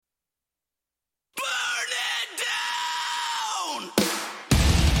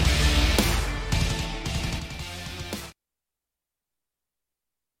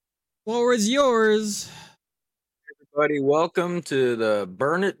Floor is yours. Everybody, welcome to the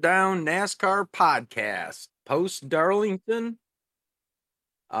Burn It Down NASCAR podcast. Post Darlington,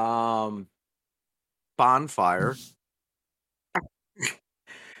 bonfire,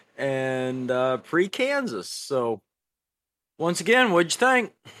 and pre-Kansas. So, once again, what'd you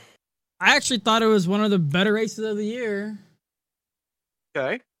think? I actually thought it was one of the better races of the year.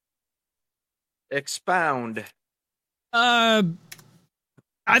 Okay, expound.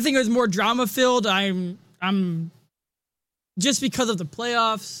 I think it was more drama filled. I'm just because of the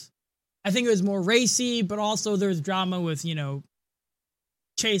playoffs. I think it was more racy, but also there's drama with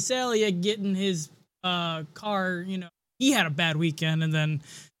Chase Elliott getting his car. He had a bad weekend, and then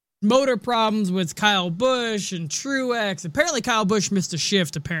motor problems with Kyle Busch and Truex. Apparently, Kyle Busch missed a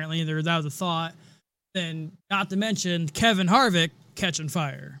shift. Apparently, that was a thought. Then, not to mention Kevin Harvick catching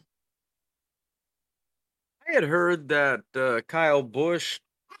fire. I had heard that Kyle Busch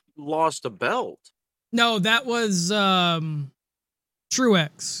lost a belt. No, that was Truex.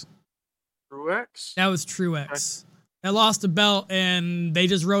 Truex? That was Truex. They lost the belt, and they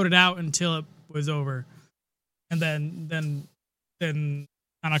just wrote it out until it was over. And then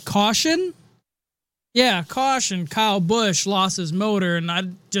on a caution? Yeah, caution, Kyle Busch lost his motor, and I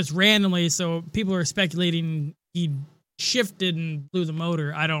just randomly, so people are speculating he shifted and blew the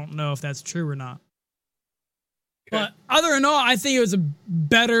motor. I don't know if that's true or not. Okay. But other than all, I think it was a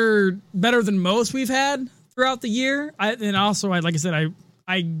better than most we've had throughout the year. And also, like I said,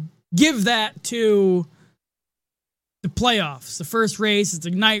 I give that to the playoffs. The first race, it's a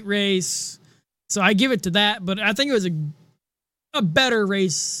night race, so I give it to that. But I think it was a better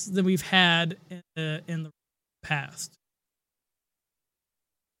race than we've had in the past.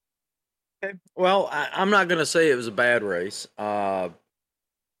 Okay. Well, I'm not going to say it was a bad race.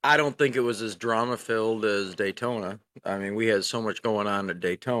 I don't think it was as drama-filled as Daytona. I mean, we had so much going on at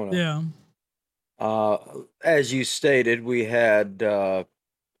Daytona. Yeah. As you stated, we had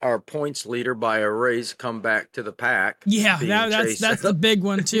our points leader by a race come back to the pack. Yeah, that's the big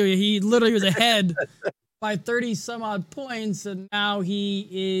one, too. He literally was ahead by 30-some-odd points, and now he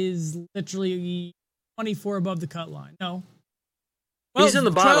is literally 24 above the cut line. No. 12, he's in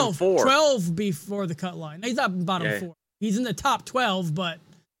the bottom 4. 12 before the cut line. No, he's not in the bottom 4. He's in the top 12, but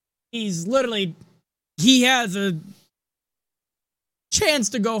he's literally, he has a chance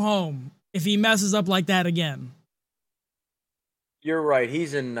to go home if he messes up like that again. You're right.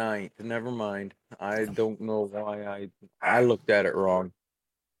 He's in 9th. Never mind. I don't know why I looked at it wrong.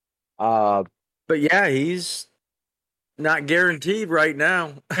 But yeah, he's not guaranteed right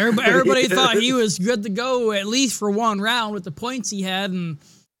now. Everybody thought he was good to go at least for one round with the points he had, and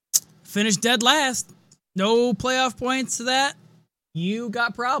finished dead last. No playoff points to that. You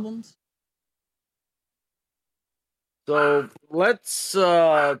got problems. So let's,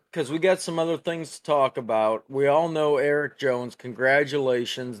 because we got some other things to talk about. We all know Eric Jones.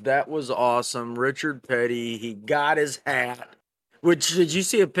 Congratulations. That was awesome. Richard Petty, he got his hat. Which, did you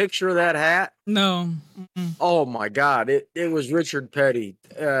see a picture of that hat? No. Mm-mm. Oh my God. It was Richard Petty.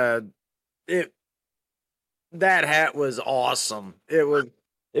 That hat was awesome. It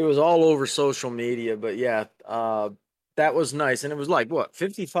was all over social media, but yeah, that was nice. And it was like, what,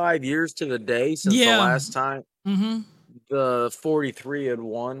 55 years to the day since the last time the 43 had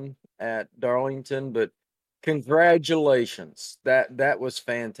won at Darlington. But congratulations. That was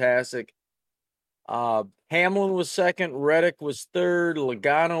fantastic. Hamlin was second, Reddick was third,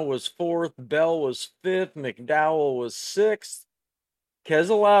 Logano was fourth, Bell was fifth, McDowell was sixth,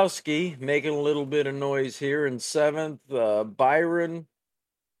 Keselowski making a little bit of noise here in seventh, Byron,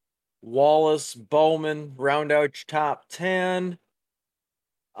 Wallace, Bowman round out your top 10.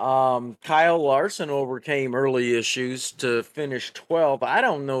 Kyle Larson overcame early issues to finish 12th. I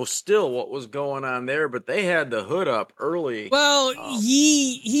don't know still what was going on there, but they had the hood up early. Well,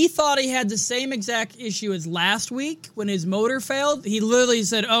 he thought he had the same exact issue as last week when his motor failed. He literally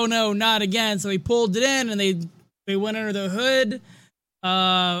said, "Oh no, not again." So he pulled it in, and they went under the hood.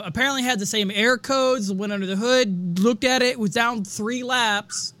 Apparently had the same air codes, went under the hood, looked at it, was down 3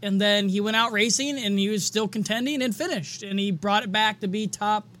 laps, and then he went out racing, and he was still contending and finished. And he brought it back to be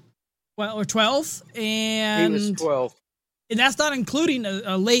top 12th. And he was 12th. And that's not including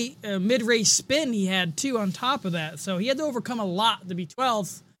a late mid-race spin he had, too, on top of that. So he had to overcome a lot to be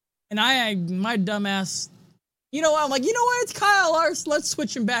 12th. And my dumbass, I'm like, you know what? It's Kyle Larson. Let's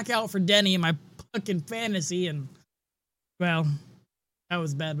switch him back out for Denny in my fucking fantasy. And, well, that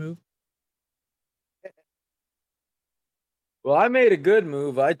was a bad move. Well, I made a good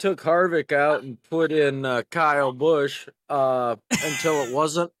move. I took Harvick out and put in Kyle Busch until it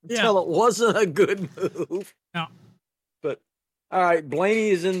wasn't a good move. No. But All right, Blaney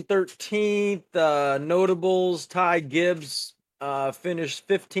is in 13th. Notables, Ty Gibbs finished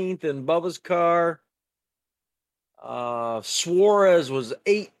 15th in Bubba's car. Suarez was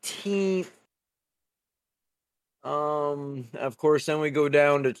 18th. Of course, then we go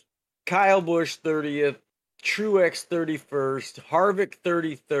down to Kyle Busch 30th, Truex 31st, Harvick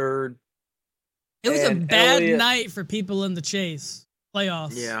 33rd. It was a bad night for people in the chase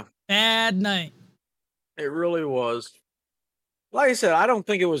playoffs. Yeah. Bad night. It really was. Like I said, I don't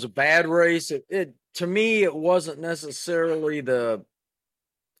think it was a bad race. It to me, it wasn't necessarily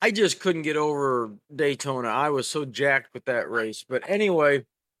I just couldn't get over Daytona. I was so jacked with that race. But anyway,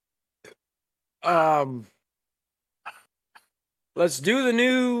 let's do the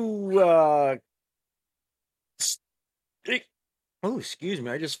new oh, excuse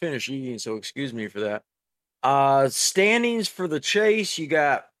me. I just finished eating, so excuse me for that. Standings for the chase, you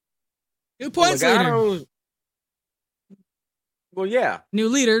got 2 points leader. Well, yeah. New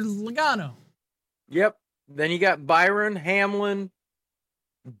leader, Logano. Yep. Then you got Byron, Hamlin,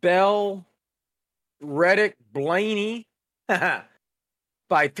 Bell, Reddick, Blaney.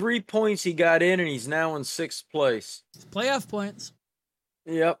 By 3 points, he got in, and he's now in 6th place. Playoff points.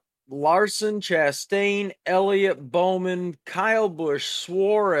 Yep. Larson, Chastain, Elliott, Bowman, Kyle Busch,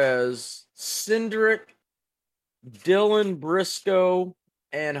 Suarez, Cindric, Dylan Briscoe,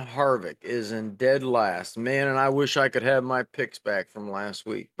 and Harvick is in dead last. Man, and I wish I could have my picks back from last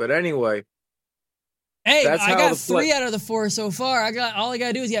week. But anyway. Hey, I got 3 out of the 4 so far. All I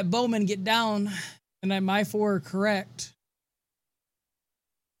gotta do is get Bowman get down, and then my 4 are correct.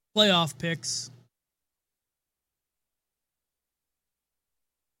 Playoff picks.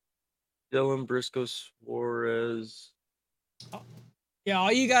 Dylan Briscoe, Suarez. Yeah,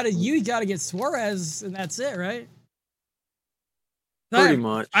 you gotta get Suarez, and that's it, right? Pretty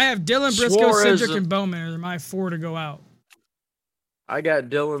much. I have Dylan Briscoe, Cindric, and Bowman are my 4 to go out. I got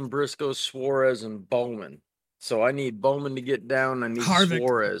Dylan Briscoe, Suarez, and Bowman. So I need Bowman to get down. I need Harvick.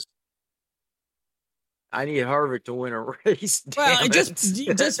 Suarez. I need Harvick to win a race. Well,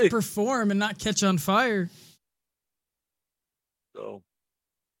 just perform and not catch on fire. So,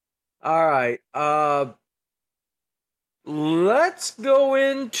 all right. Let's go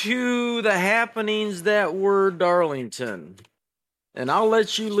into the happenings that were Darlington. And I'll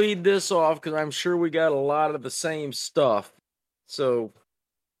let you lead this off because I'm sure we got a lot of the same stuff. So,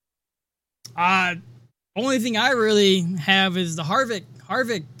 only thing I really have is the Harvick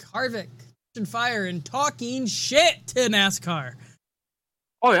fire and talking shit to NASCAR.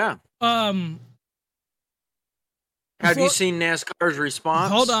 Oh yeah. Have you seen NASCAR's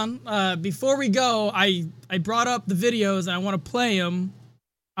response? Hold on. Before we go, I brought up the videos and I want to play them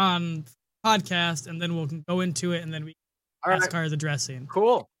on podcast, and then we'll go into it, and then NASCAR's addressing.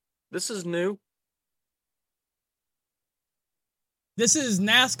 Cool. This is new. This is his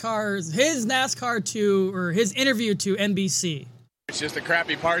interview to NBC. It's just the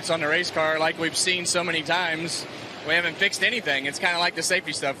crappy parts on the race car, like we've seen so many times. We haven't fixed anything. It's kind of like the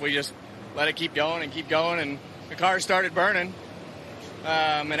safety stuff. We just let it keep going, and the car started burning.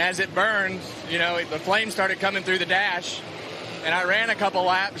 And as it burned, the flames started coming through the dash, and I ran a couple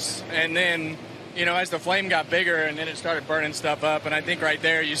laps, and then, as the flame got bigger, and then it started burning stuff up, and I think right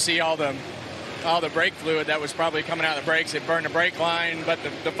there you see all the brake fluid that was probably coming out of the brakes. It burned the brake line, but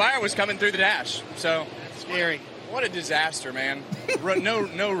the fire was coming through the dash. So scary. What a disaster, man.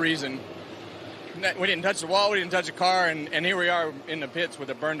 No reason. We didn't touch the wall, we didn't touch the car, and here we are in the pits with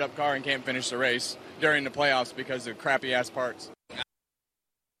a burned up car and can't finish the race during the playoffs because of crappy ass parts.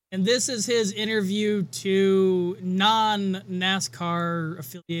 And this is his interview to non-NASCAR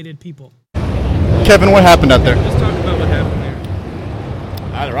affiliated people. Kevin, what happened out there? Just talk about what happened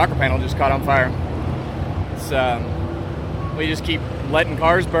there. The rocker panel just caught on fire. We just keep letting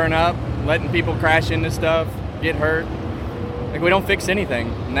cars burn up, letting people crash into stuff, get hurt. Like, we don't fix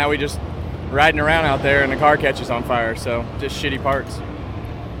anything. Now we just riding around out there and the car catches on fire, so just shitty parts.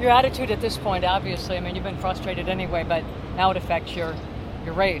 Your attitude at this point, obviously, you've been frustrated anyway, but now it affects your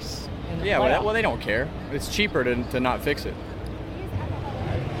race. Well, they don't care. It's cheaper to not fix it.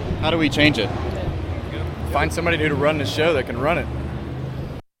 How do we change it? Find somebody to run the show that can run it.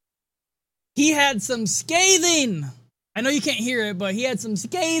 He had some scathing, I know you can't hear it, but he had some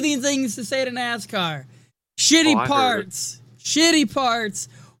scathing things to say to NASCAR. Shitty parts,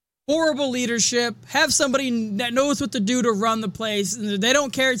 horrible leadership, have somebody that knows what to do to run the place. They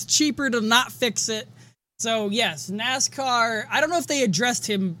don't care. It's cheaper to not fix it. So, yes, NASCAR, I don't know if they addressed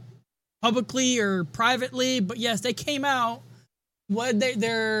him publicly or privately, but yes, they came out.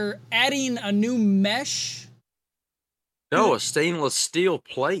 They're adding a new mesh. No, a stainless steel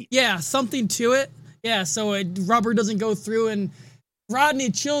plate. Yeah, something to it. Yeah, so rubber doesn't go through. And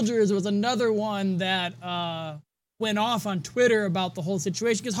Rodney Childers was another one that went off on Twitter about the whole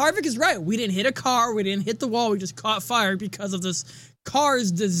situation. Because Harvick is right. We didn't hit a car. We didn't hit the wall. We just caught fire because of this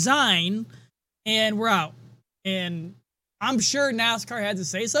car's design. And we're out. And I'm sure NASCAR had to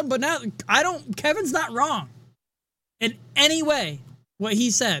say something. But now, Kevin's not wrong in any way what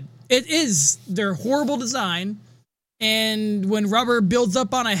he said. It is their horrible design. And when rubber builds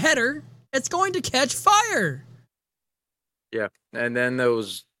up on a header, it's going to catch fire. Yeah, and then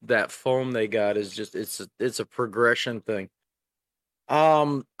that foam they got is just it's a progression thing.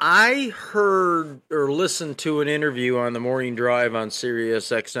 I heard or listened to an interview on the morning drive on Sirius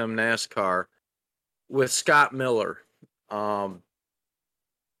XM NASCAR with Scott Miller. The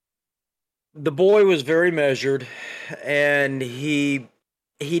boy was very measured, and he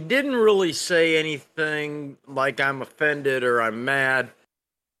didn't really say anything like I'm offended or I'm mad,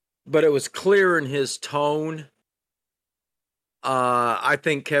 but it was clear in his tone. I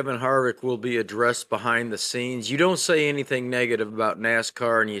think Kevin Harvick will be addressed behind the scenes. You don't say anything negative about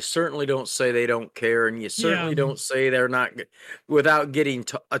NASCAR, and you certainly don't say they don't care, and you certainly don't say they're not without getting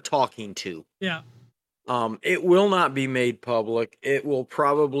a talking to. Yeah. It will not be made public. It will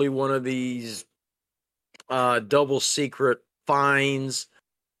probably one of these double secret fines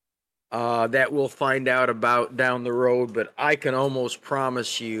that we'll find out about down the road, but I can almost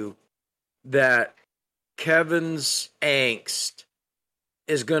promise you that Kevin's angst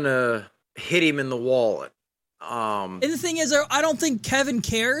is going to hit him in the wallet. And the thing is, I don't think Kevin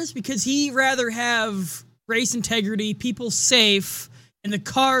cares because he'd rather have race integrity, people safe, and the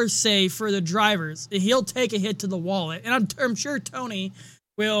cars safe for the drivers. He'll take a hit to the wallet. And I'm sure Tony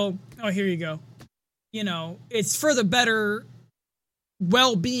will, here you go. You know, it's for the better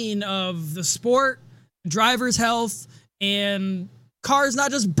well-being of the sport, driver's health, and cars not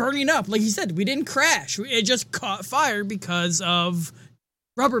just burning up. Like you said, we didn't crash. It just caught fire because of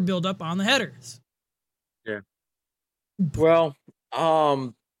rubber buildup on the headers. Yeah. Well,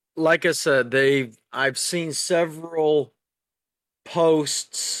 like I said, I've seen several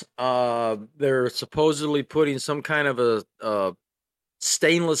posts. They're supposedly putting some kind of a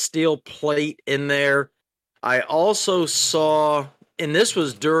stainless steel plate in there. I also saw, and this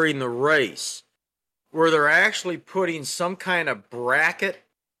was during the race, where they're actually putting some kind of bracket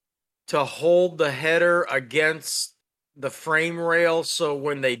to hold the header against the frame rail so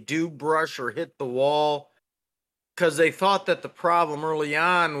when they do brush or hit the wall, because they thought that the problem early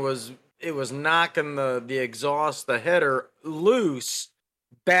on was it was knocking the exhaust, the header, loose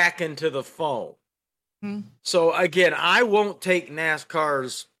back into the foam. So, again, I won't take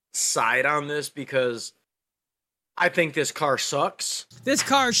NASCAR's side on this because I think this car sucks. This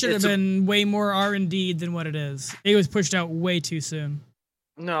car should have been way more R&D than what it is. It was pushed out way too soon.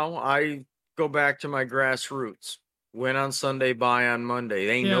 No, I go back to my grassroots. Win on Sunday, buy on Monday.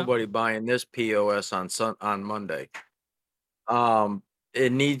 Ain't nobody buying this POS on Monday.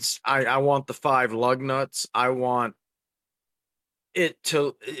 It needs. I want the 5 lug nuts. I want it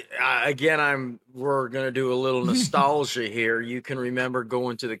to. Again, we're gonna do a little nostalgia here. You can remember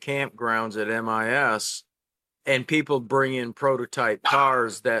going to the campgrounds at MIS. And people bring in prototype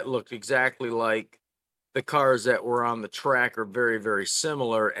cars that looked exactly like the cars that were on the track or very, very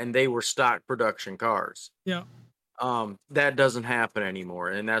similar, and they were stock production cars. Yeah. That doesn't happen anymore,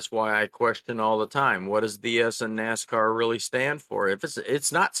 and that's why I question all the time, what does DS and NASCAR really stand for? If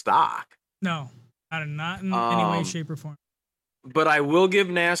it's not stock. No, not in any way, shape, or form. But I will give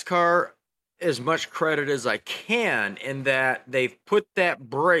NASCAR as much credit as I can in that they've put that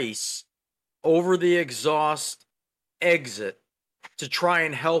brace over the exhaust exit to try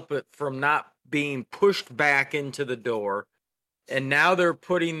and help it from not being pushed back into the door. And now they're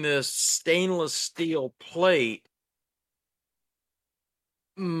putting this stainless steel plate.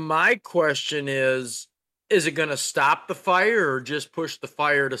 My question is it going to stop the fire or just push the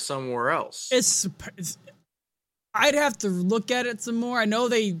fire to somewhere else? I'd have to look at it some more. I know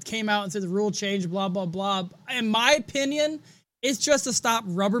they came out and said the rule change, blah, blah, blah. In my opinion, it's just to stop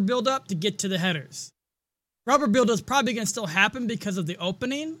rubber buildup to get to the headers. Rubber buildup is probably going to still happen because of the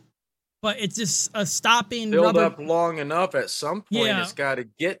opening, but it's just a stopping build rubber up long enough. At some point, it's got to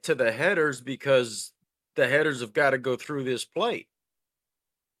get to the headers because the headers have got to go through this plate.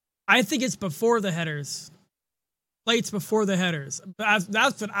 I think it's before the headers. Plates before the headers.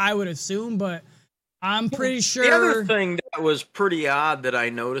 That's what I would assume, but I'm pretty sure. The other thing that was pretty odd that I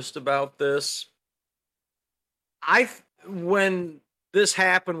noticed about this, when this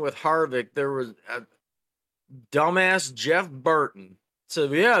happened with Harvick, there was a dumbass Jeff Burton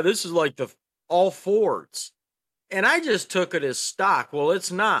said, "Yeah, this is like the all Fords," And I just took it as stock. Well,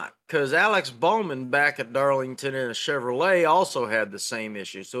 it's not, because Alex Bowman back at Darlington in a Chevrolet also had the same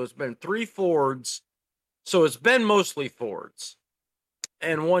issue. So it's been 3 Fords. So it's been mostly Fords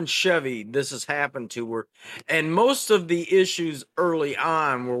and 1 Chevy this has happened to. And most of the issues early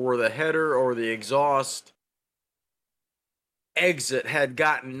on were the header or the exhaust exit had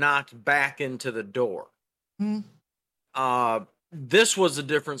gotten knocked back into the door. This was a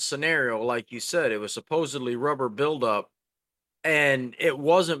different scenario. Like you said, it was supposedly rubber buildup, and it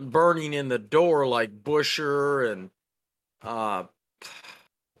wasn't burning in the door like Busher and God,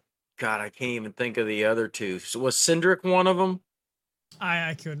 I can't even think of the other two. So was Cindric one of them?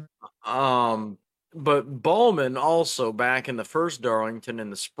 I couldn't. But Bowman also back in the first Darlington in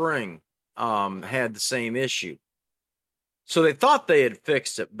the spring had the same issue. So they thought they had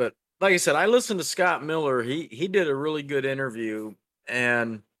fixed it, but like I said, I listened to Scott Miller. He did a really good interview,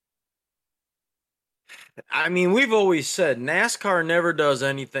 and I mean, we've always said NASCAR never does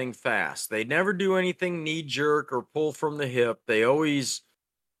anything fast. They never do anything knee jerk or pull from the hip. They always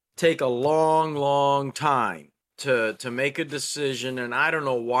take a long, long time to make a decision, and I don't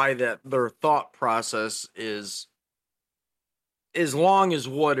know why that their thought process is as long as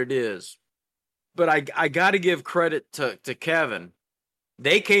what it is. But I got to give credit to Kevin.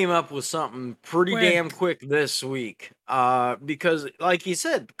 They came up with something pretty damn quick this week. Because, like he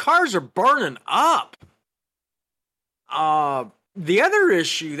said, cars are burning up. The other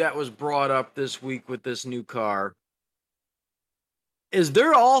issue that was brought up this week with this new car is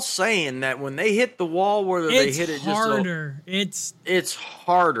they're all saying that when they hit the wall, whether they hit it harder. It's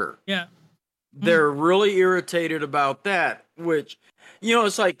harder. Yeah. They're really irritated about that, which,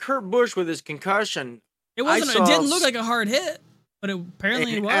 it's like Kurt Busch with his concussion. It didn't look like a hard hit. But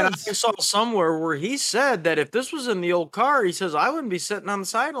apparently it was. And I saw somewhere where he said that if this was in the old car, he says, I wouldn't be sitting on the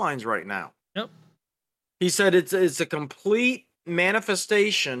sidelines right now. Yep. He said it's a complete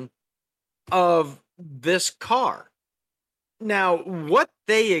manifestation of this car. Now, what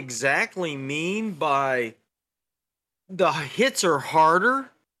they exactly mean by the hits are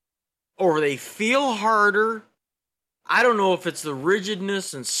harder or they feel harder, I don't know if it's the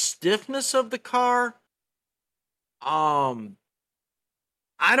rigidness and stiffness of the car.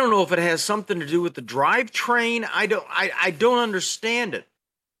 I don't know if it has something to do with the drivetrain. I don't understand it.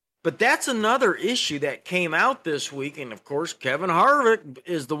 But that's another issue that came out this week. And, of course, Kevin Harvick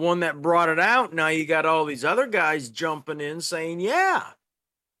is the one that brought it out. Now you got all these other guys jumping in saying, yeah,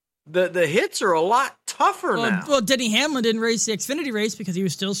 the hits are a lot tougher now. Well, Denny Hamlin didn't race the Xfinity race because he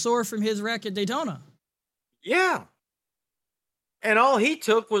was still sore from his wreck at Daytona. Yeah. And all he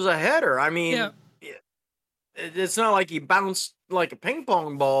took was a header. I mean, it's not like he bounced like a ping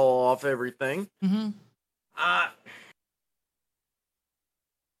pong ball off everything.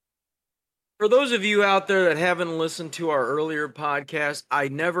 For those of you out there that haven't listened to our earlier podcast, I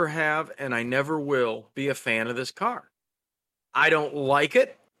never have and I never will be a fan of this car. I don't like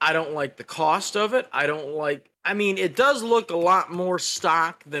it. I don't like the cost of it. It does look a lot more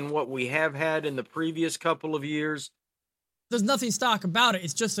stock than what we have had in the previous couple of years. There's nothing stock about it.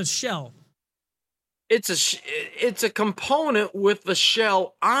 It's just a shell. It's a component with the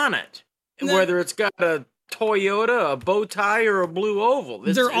shell on it, whether it's got a Toyota, a bow tie, or a blue oval.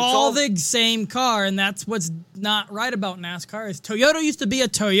 They're all the same car, and that's what's not right about NASCAR. Is Toyota used to be a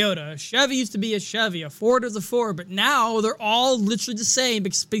Toyota, a Chevy used to be a Chevy, a Ford is a Ford, but now they're all literally the same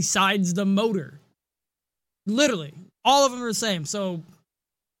besides the motor. Literally, all of them are the same. So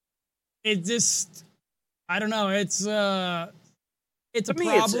it just, I don't know. It's a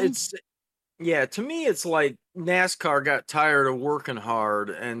problem. To me, it's like NASCAR got tired of working hard,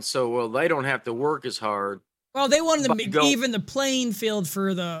 and so, they don't have to work as hard. Well, they wanted to make even the playing field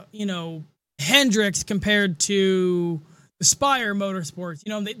for the, Hendricks compared to the Spire Motorsports.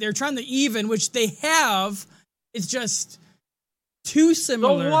 They're trying to even, which they have. It's just too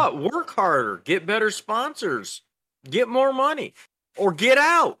similar. So what? Work harder, get better sponsors, get more money, or get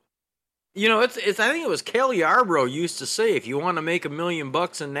out. It's. I think it was Cale Yarbrough used to say, if you want to make $1 million in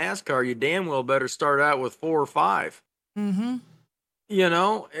NASCAR, you damn well better start out with 4 or 5. Mm-hmm.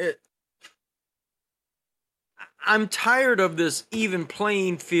 I'm tired of this even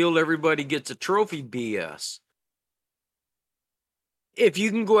playing field. Everybody gets a trophy BS. If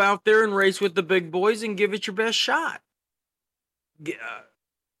you can go out there and race with the big boys and give it your best shot.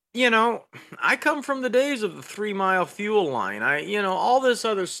 I come from the days of the 3 mile fuel line. All this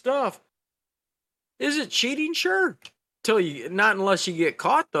other stuff. Is it cheating? Sure. Not unless you get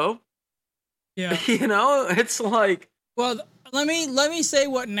caught, though. Yeah. It's like. Well, let me say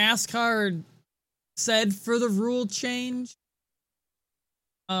what NASCAR said for the rule change.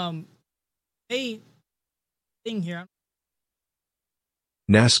 They thing here.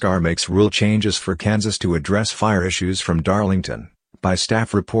 NASCAR makes rule changes for Kansas to address fire issues from Darlington, by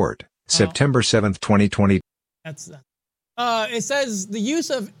staff report, September 7, 2020. That's it says the use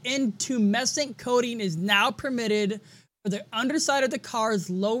of intumescent coating is now permitted for the underside of the car's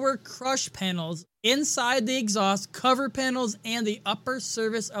lower crush panels, inside the exhaust cover panels, and the upper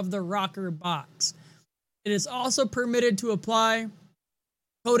surface of the rocker box. It is also permitted to apply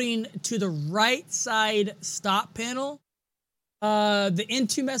coating to the right side stop panel. The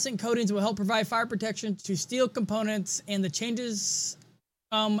intumescent coatings will help provide fire protection to steel components, and the changes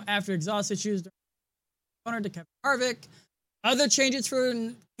come after exhaust issues to Kevin Harvick. Other changes for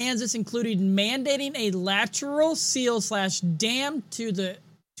Kansas included mandating a lateral seal / dam to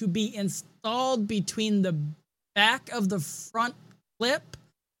be installed between the back of the front clip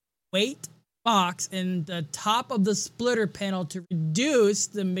weight box and the top of the splitter panel to reduce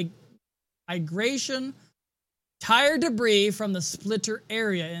the migration tire debris from the splitter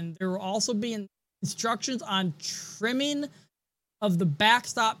area. And there will also be instructions on trimming of the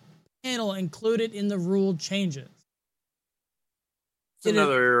backstop panel included in the rule changes. It's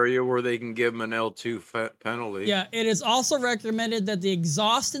another area where they can give them an L2 penalty. Yeah, it is also recommended that the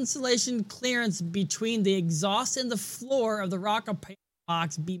exhaust insulation clearance between the exhaust and the floor of the rocker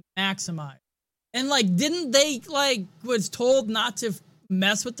box be maximized. And didn't they was told not to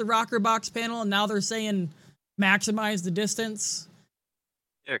mess with the rocker box panel, and now they're saying maximize the distance?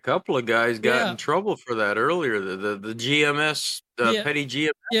 Yeah, a couple of guys got in trouble for that earlier. The GMS, petty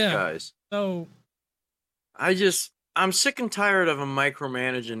GMS guys. So I'm sick and tired of them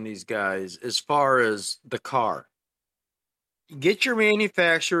micromanaging these guys as far as the car. Get your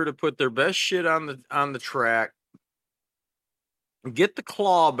manufacturer to put their best shit on the track. Get the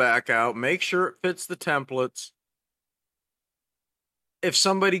claw back out. Make sure it fits the templates. If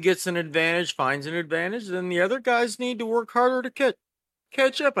somebody gets an advantage, finds an advantage, then the other guys need to work harder to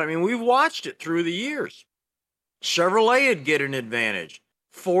catch up. I mean, we've watched it through the years. Chevrolet would get an advantage.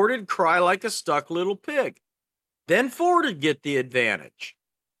 Ford would cry like a stuck little pig. Then Ford would get the advantage.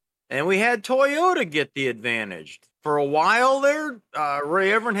 And we had Toyota get the advantage. For a while there, Ray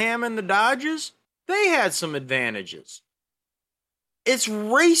Evernham and the Dodges, they had some advantages. It's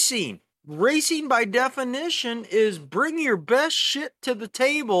racing. Racing, by definition, is bring your best shit to the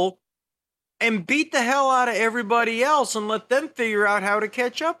table and beat the hell out of everybody else and let them figure out how to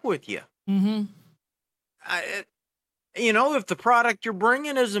catch up with you. Mm-hmm. If the product you're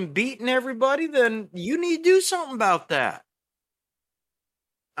bringing isn't beating everybody, then you need to do something about that.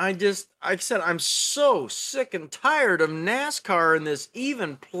 I'm so sick and tired of NASCAR in this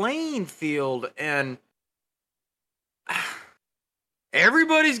even playing field, and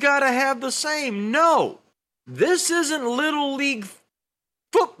everybody's got to have the same. No, this isn't Little League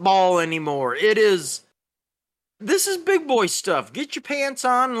football anymore. This is big boy stuff. Get your pants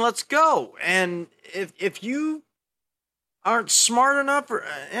on and let's go. And if you aren't smart enough,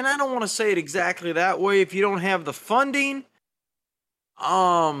 and I don't want to say it exactly that way, if you don't have the funding,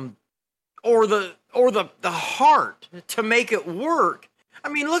 or the heart to make it work. I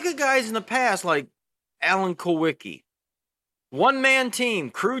mean, look at guys in the past like Alan Kulwicki, one-man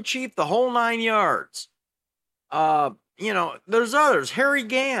team, crew chief, the whole 9 yards. There's others, Harry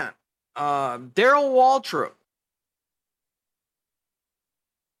Gant, Darrell Waltrip.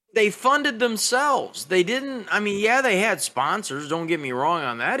 They funded themselves. They didn't, they had sponsors, don't get me wrong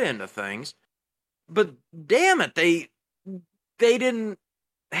on that end of things. But damn it, they didn't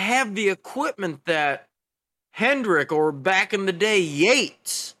have the equipment that Hendrick or back in the day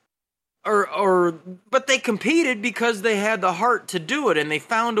Yates but they competed because they had the heart to do it and they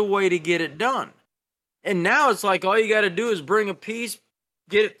found a way to get it done. And now it's like all you got to do is bring a piece,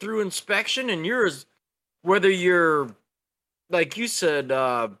 get it through inspection, and whether you're like you said,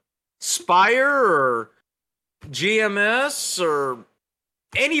 Spire or GMS or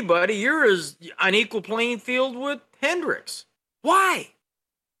anybody, you're as on equal playing field with Hendricks. Why?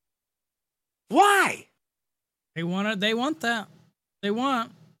 They want that. They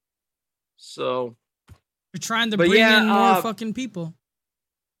want. So they're trying to bring in more fucking people.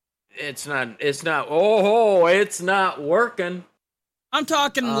 It's not working. I'm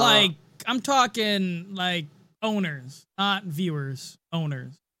talking like owners, not viewers,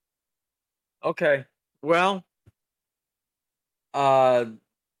 owners. Okay. Well,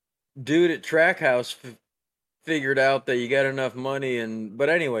 dude at Trackhouse figured out that you got enough money, but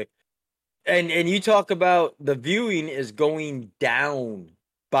anyway, and you talk about the viewing is going down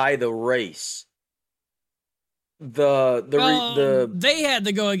by the race. They had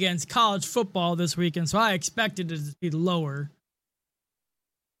to go against college football this weekend, so I expected it to be lower.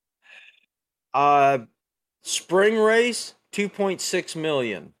 Spring race, 2.6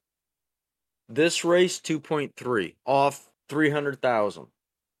 million. This race, 2.3, off 300,000.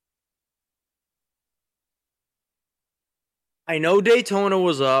 I know Daytona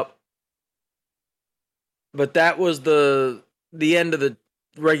was up, but that was the end of the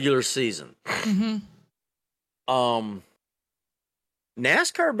regular season. Mm-hmm.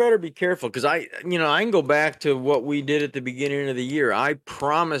 NASCAR better be careful, because I can go back to what we did at the beginning of the year. I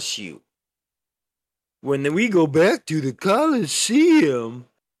promise you, when we go back to the Coliseum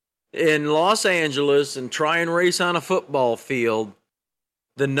in Los Angeles and try and race on a football field,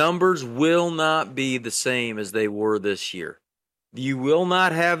 the numbers will not be the same as they were this year. You will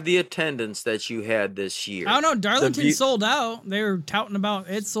not have the attendance that you had this year. I don't know. Darlington sold out. They were touting about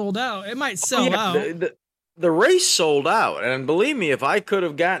it sold out. It might sell out. The race sold out. And believe me, if I could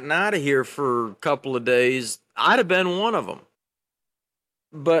have gotten out of here for a couple of days, I'd have been one of them.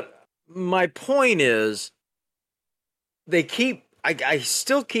 But my point is, I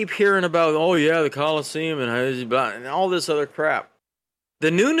still keep hearing about, oh yeah, the Coliseum and all this other crap.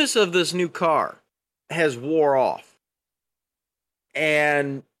 The newness of this new car has wore off.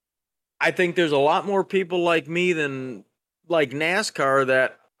 And I think there's a lot more people like me than like NASCAR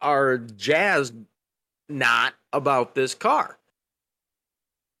that are jazzed not about this car.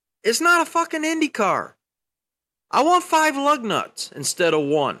 It's not a fucking Indy car. I want 5 lug nuts instead of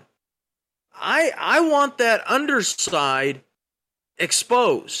 1. I want that underside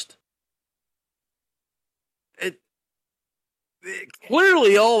exposed.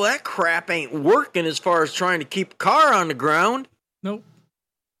 Clearly all that crap ain't working as far as trying to keep a car on the ground. Nope.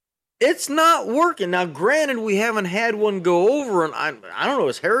 It's not working. Now, granted, we haven't had one go over, and I don't know,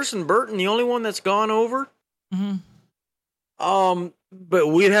 is Harrison Burton the only one that's gone over? Mm-hmm. But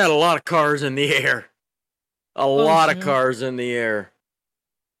we've had a lot of cars in the air. A lot of cars in the air.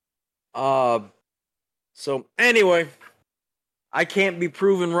 So, anyway, I can't be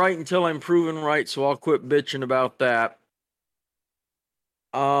proven right until I'm proven right, so I'll quit bitching about that.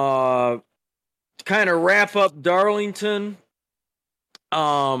 To kind of wrap up Darlington,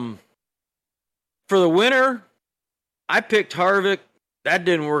 for the winner, I picked Harvick. That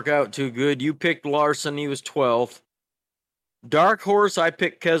didn't work out too good. You picked Larson. He was 12th. Dark Horse, I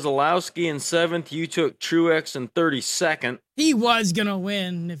picked Keselowski in 7th. You took Truex in 32nd. He was going to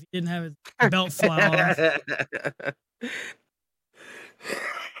win if he didn't have his belt fly off.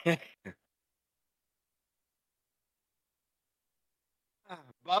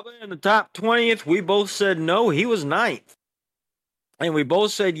 Bubba in the top 20th, we both said no. He was 9th. And we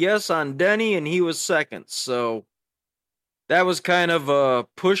both said yes on Denny, and he was 2nd. So that was kind of a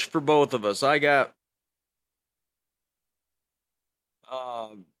push for both of us.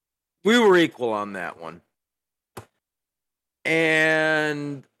 We were equal on that one.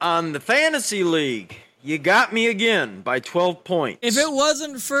 And on the Fantasy League, you got me again by 12 points. If it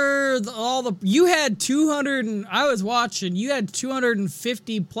wasn't for you had 200, and I was watching, you had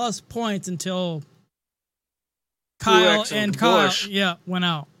 250 plus points until Kyle went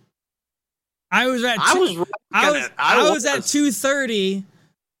out. I was at I was at 230.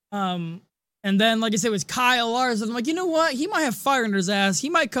 And then, like I said, it was Kyle Larson. I'm like, you know what? He might have fire under his ass. He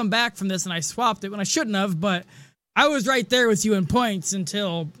might come back from this, and I swapped it when I shouldn't have. But I was right there with you in points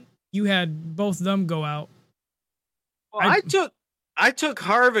until you had both of them go out. Well, I took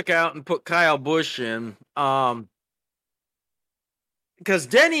Harvick out and put Kyle Busch in, because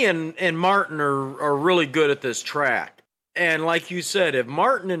Denny and Martin are really good at this track. And like you said, if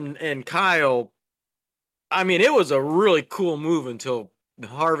Martin and Kyle, I mean, it was a really cool move until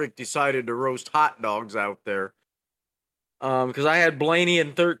Harvick decided to roast hot dogs out there. Because I had Blaney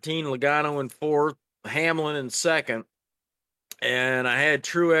in 13, Logano in 4th, Hamlin in 2nd, and I had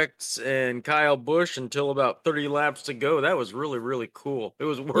Truex and Kyle Busch until about 30 laps to go. That was really, really cool. It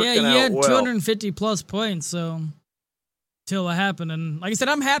was working out well. Yeah, you had 250 plus points, so till it happened. And like I said,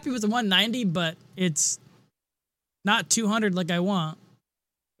 I'm happy with the 190, but it's not 200 like I want.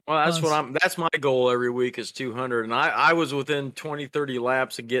 Well, that's my goal every week is 200. And I was within 20, 30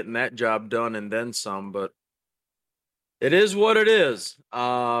 laps of getting that job done and then some, but it is what it is.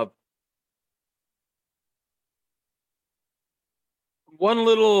 One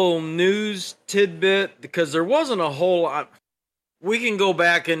little news tidbit, because there wasn't a whole lot. We can go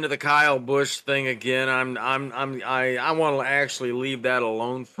back into the Kyle Busch thing again. I want to actually leave that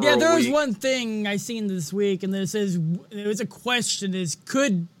alone for a week. Yeah, there was one thing I seen this week, and it was a question: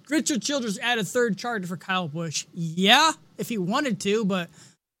 could Richard Childress add a third charger for Kyle Busch? Yeah, if he wanted to, but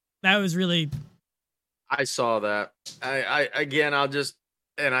that was really. I saw that. I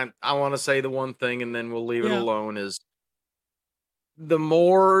want to say the one thing, and then we'll leave it alone. Is the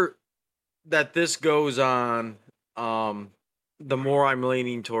more that this goes on, the more I'm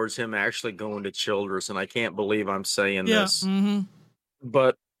leaning towards him actually going to Childress, and I can't believe I'm saying this. Mm-hmm.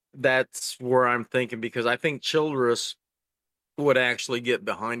 But that's where I'm thinking, because I think Childress would actually get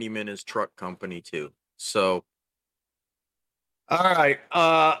behind him in his truck company too. So, all right,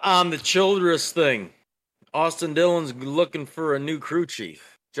 on the Childress thing, Austin Dillon's looking for a new crew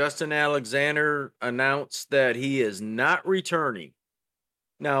chief. Justin Alexander announced that he is not returning.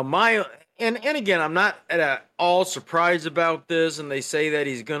 Now, and again, I'm not at all surprised about this, and they say that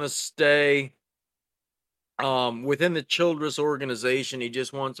he's going to stay within the Childress organization. He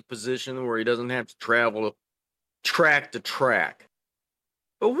just wants a position where he doesn't have to travel track to track.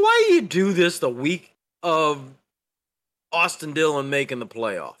 But why do you do this the week of Austin Dillon making the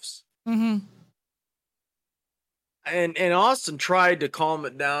playoffs? Mm-hmm. And Austin tried to calm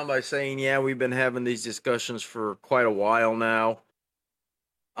it down by saying, yeah, we've been having these discussions for quite a while now.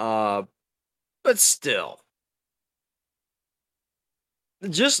 But still,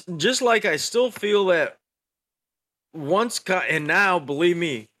 just like I still feel that and now, believe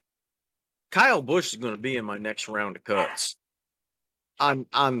me, Kyle Busch is going to be in my next round of cuts on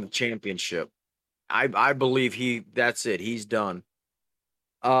the championship. I believe that's it. He's done.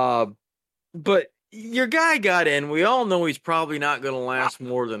 But your guy got in. We all know he's probably not going to last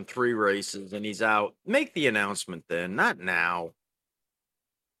more than 3 races, and he's out. Make the announcement then, not now.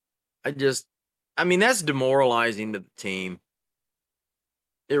 I mean, that's demoralizing to the team.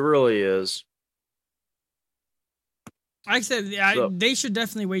 It really is. Like I said, they should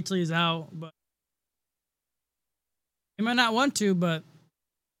definitely wait till he's out. But they might not want to, but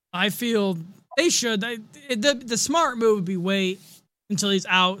I feel they should. The smart move would be wait until he's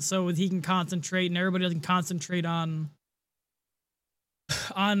out so he can concentrate and everybody can concentrate on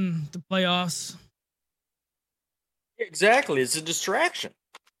the playoffs. Exactly. It's a distraction.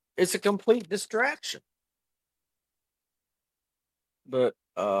 It's a complete distraction. But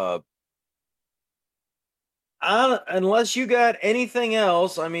unless you got anything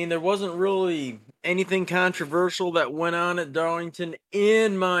else, I mean, there wasn't really anything controversial that went on at Darlington,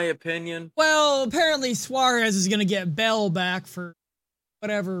 in my opinion. Well, apparently Suarez is going to get Bell back for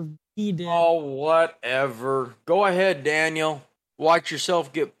whatever he did. Oh, whatever. Go ahead, Daniel. Watch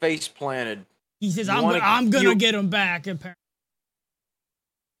yourself get face planted. He says, I'm going to get him back, apparently.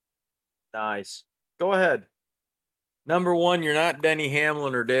 Nice. Go ahead. Number 1, you're not Denny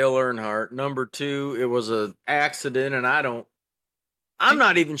Hamlin or Dale Earnhardt. Number 2, it was an accident, and I'm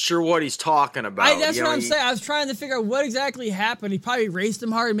not even sure what he's talking about. That's what I'm saying. I was trying to figure out what exactly happened. He probably raced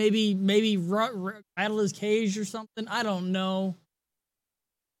him hard, maybe rattled his cage or something. I don't know.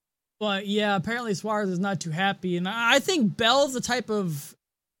 But yeah, apparently Suarez is not too happy. And I think Bell's the type of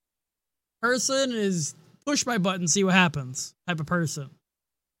person is push my button, see what happens type of person.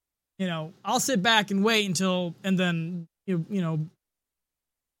 You know, I'll sit back and wait and then, you know,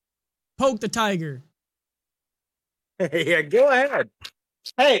 poke the tiger. Yeah, go ahead.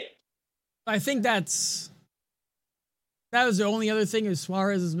 Hey. I think that was the only other thing is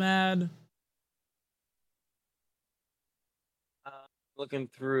Suarez is mad. Looking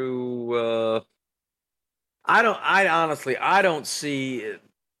through, I honestly don't see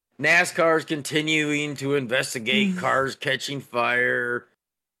NASCAR's continuing to investigate cars catching fire.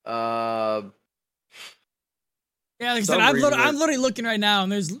 Yeah, like I said, I'm literally looking right now,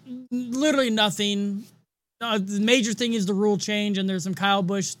 and there's literally nothing. The major thing is the rule change, and there's some Kyle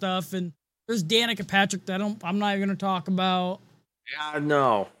Busch stuff, and there's Danica Patrick that I'm not even going to talk about. Yeah,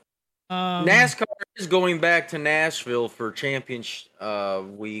 no. NASCAR is going back to Nashville for championship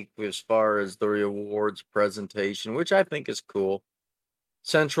week as far as the awards presentation, which I think is cool.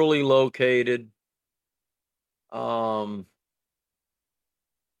 Centrally located. And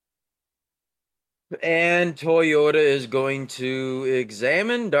Toyota is going to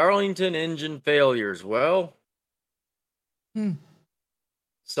examine Darlington engine failures. Well,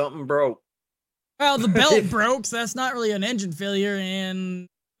 something broke. Well, the belt broke, so that's not really an engine failure. And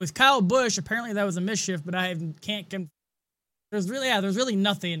with Kyle Busch, apparently that was a mischief, but I can't. There's really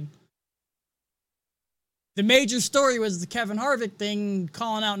nothing. The major story was the Kevin Harvick thing,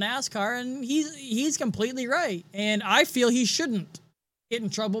 calling out NASCAR, and he's completely right. And I feel he shouldn't get in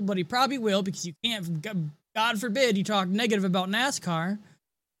trouble, but he probably will, because you can't, God forbid, you talk negative about NASCAR.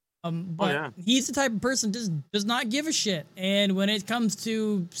 But he's the type of person just does not give a shit. And when it comes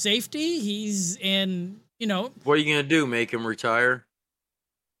to safety, what are you gonna do? Make him retire?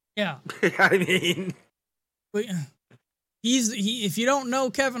 Yeah. I mean, if you don't know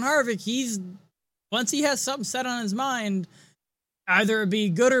Kevin Harvick, once he has something set on his mind, either it be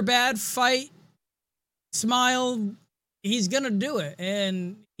good or bad, fight, smile, he's gonna do it.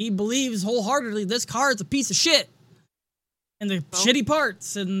 And he believes wholeheartedly this car is a piece of shit. And the shitty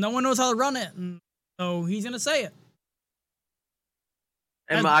parts, and no one knows how to run it. And so he's going to say it.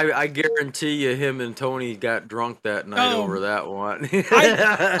 And I guarantee you him and Tony got drunk that night over that one.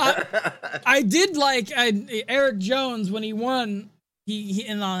 I did like Eric Jones when he won. He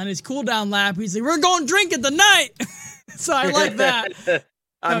on his cool down lap, he's like, "We're going drinking tonight." So I like that.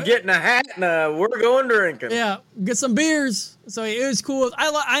 I'm getting a hat and we're going drinking. Yeah, get some beers. So it was cool.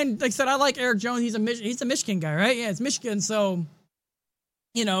 Like I said, I like Eric Jones. He's a Michigan guy, right? Yeah, it's Michigan. So,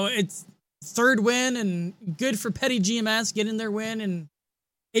 it's third win and good for Petty GMS getting their win. And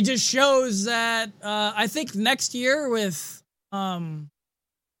it just shows that I think next year with Noah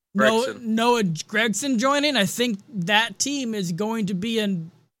Gragson joining, I think that team is going to be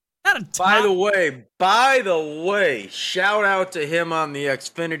not a top. By the way, shout out to him on the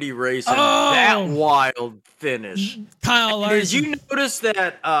Xfinity race and that wild finish. Kyle Larson. Did you notice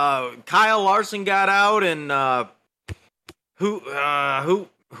that Kyle Larson got out and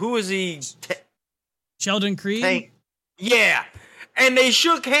who is he? Sheldon Creed? Yeah. And they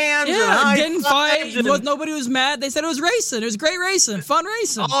shook hands and high didn't fight. Nobody was mad. They said it was racing. It was great racing, fun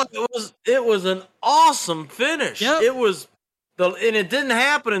racing. Oh, it was an awesome finish. Yep. It was and it didn't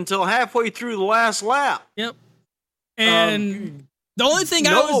happen until halfway through the last lap. Yep. And the only thing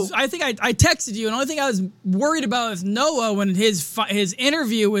I think I texted you, and the only thing I was worried about was Noah when his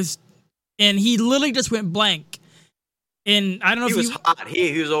interview was, and he literally just went blank. And I don't know if he was hot.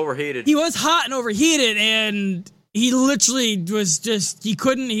 He was overheated. He was hot and overheated, and he literally was just, he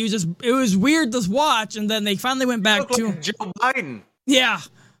couldn't, he was just, it was weird to watch, and then they finally went back to like Joe Biden. Yeah.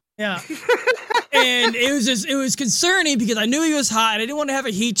 And it was concerning because I knew he was hot, and I didn't want to have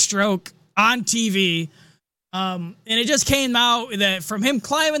a heat stroke on TV. And it just came out that from him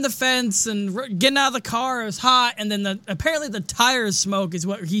climbing the fence and getting out of the car, it was hot, and then apparently the tire smoke is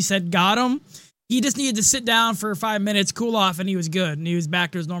what he said got him. He just needed to sit down for 5 minutes, cool off, and he was good, and he was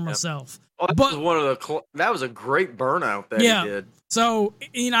back to his normal self. Oh, that was a great burnout that he did. So,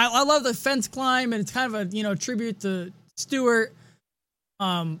 I love the fence climb, and it's kind of a, tribute to Stewart.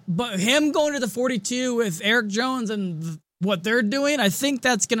 But him going to the 42 with Eric Jones and what they're doing, I think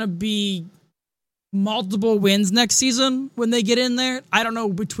that's going to be multiple wins next season when they get in there. I don't know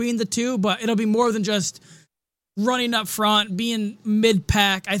between the two, but it'll be more than just running up front, being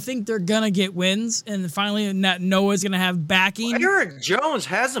mid-pack. I think they're going to get wins, and finally Noah's going to have backing. Well, Eric Jones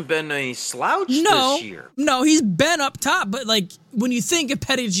hasn't been a slouch this year. No, he's been up top, but when you think of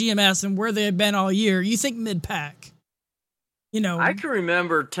Petty GMS and where they've been all year, you think mid-pack. I can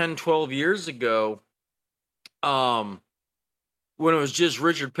remember 10, 12 years ago, when it was just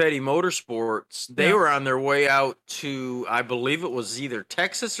Richard Petty Motorsports, they were on their way out to, I believe it was either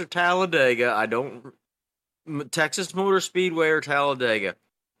Texas or Talladega. Texas Motor Speedway or Talladega.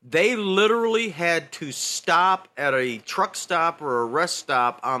 They literally had to stop at a truck stop or a rest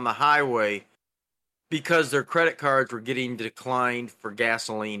stop on the highway because their credit cards were getting declined for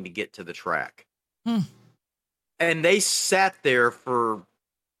gasoline to get to the track. And they sat there for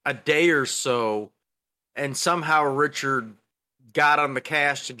a day or so, and somehow Richard got on the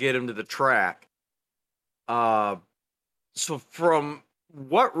cash to get him to the track. So from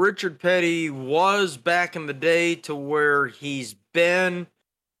what Richard Petty was back in the day to where he's been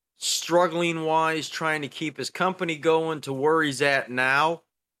struggling-wise, trying to keep his company going to where he's at now.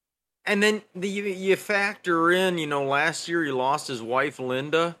 And then you factor in, last year he lost his wife,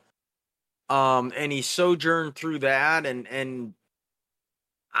 Linda. And he sojourned through that, and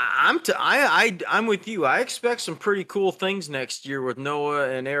I'm with you. I expect some pretty cool things next year with Noah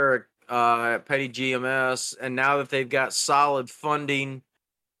and Eric at Petty GMS, and now that they've got solid funding,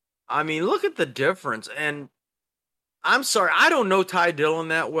 I mean, look at the difference. And I'm sorry, I don't know Ty Dillon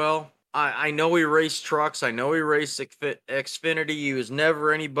that well. I know he raced trucks. I know he raced Xfinity. He was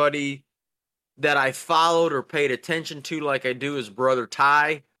never anybody that I followed or paid attention to like I do his brother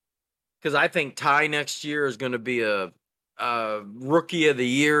Ty. Because I think Ty next year is going to be a rookie of the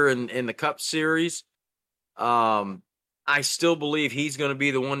year in the Cup Series. I still believe he's going to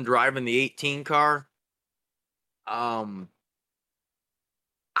be the one driving the 18 car. I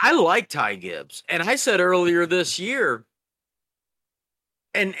like Ty Gibbs. And I said earlier this year,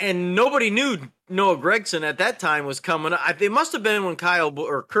 and nobody knew Noah Gragson at that time was coming up. It must have been when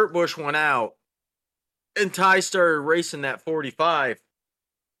Kurt Busch went out and Ty started racing that 45.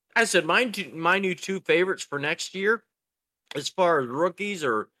 I said my new two favorites for next year, as far as rookies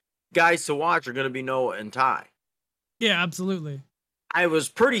or guys to watch, are going to be Noah and Ty. Yeah, absolutely. I was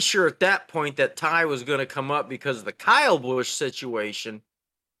pretty sure at that point that Ty was going to come up because of the Kyle Busch situation.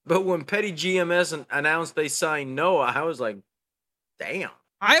 But when Petty GMS announced they signed Noah, I was like, damn.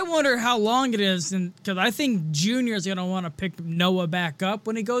 I wonder how long it is, and because I think Junior's gonna want to pick Noah back up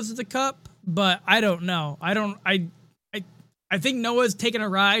when he goes to the Cup, but I don't know. I think Noah's taking a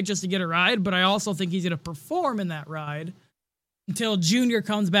ride just to get a ride, but I also think he's gonna perform in that ride until Junior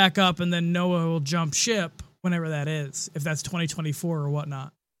comes back up, and then Noah will jump ship whenever that is, if that's 2024 or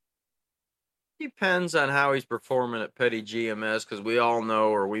whatnot. Depends on how he's performing at Petty GMS, because we all know,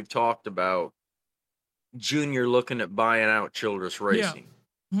 or we've talked about, Junior looking at buying out Childress Racing.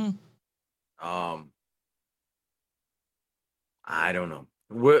 Yeah. Mm-hmm. I don't know.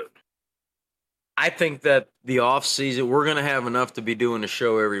 I think that the off season, we're going to have enough to be doing a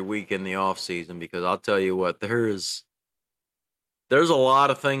show every week in the off season, because I'll tell you what, there's a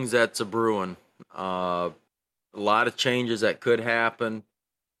lot of things that's a brewing. A lot of changes that could happen.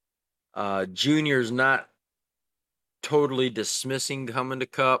 Junior's not totally dismissing coming to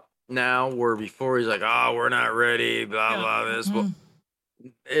Cup now, where before he's like, oh, we're not ready, blah, blah, this. Mm-hmm. Well,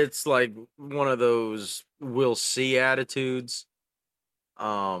 it's like one of those we'll see attitudes.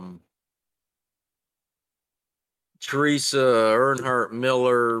 Teresa Earnhardt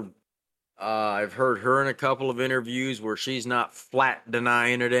Miller, I've heard her in a couple of interviews where she's not flat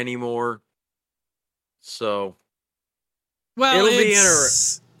denying it anymore. So, well, it'll be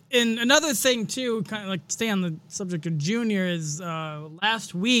interesting. And another thing too, kind of like stay on the subject of Junior, is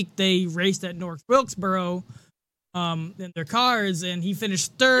last week they raced at North Wilkesboro in their cars, and he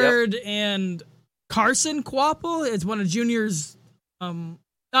finished third. Yep. And Carson Quapple is one of Junior's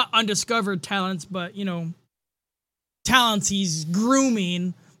not undiscovered talents, but talents he's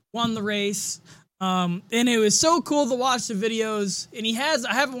grooming, won the race. And it was so cool to watch the videos. And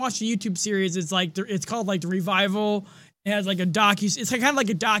I haven't watched the YouTube series. It's called like The Revival. It has like it's kind of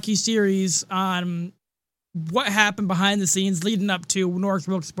like a docu-series on what happened behind the scenes leading up to North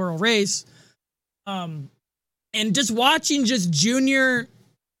Wilkesboro race. And just watching Junior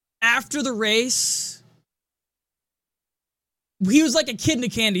after the race, he was like a kid in a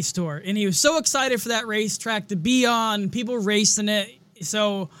candy store, and he was so excited for that racetrack to be on, people racing it.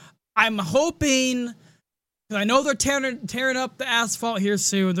 So I'm hoping, because I know they're tearing up the asphalt here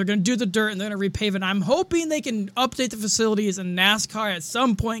soon. They're going to do the dirt, and they're going to repave it. I'm hoping they can update the facilities, and NASCAR at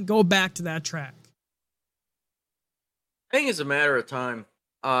some point go back to that track. I think it's a matter of time.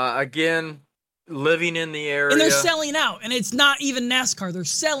 Again, living in the area. And they're selling out, and it's not even NASCAR. They're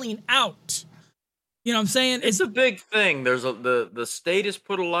selling out. You know what I'm saying? It's a big thing. There's the state has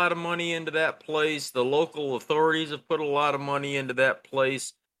put a lot of money into that place. The local authorities have put a lot of money into that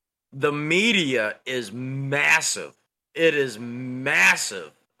place. The media is massive. It is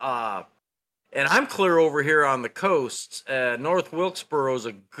massive. And I'm clear over here on the coast. North Wilkesboro is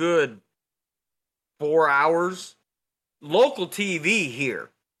a good 4 hours. Local TV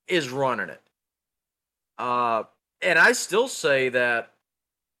here is running it. And I still say that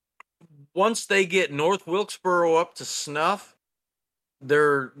once they get North Wilkesboro up to snuff,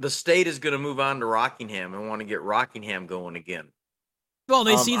 the state is going to move on to Rockingham and want to get Rockingham going again. Well,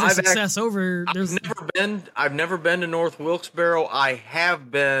 they see the success over. I've never been to North Wilkesboro. I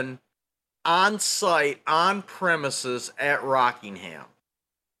have been on site, on premises at Rockingham.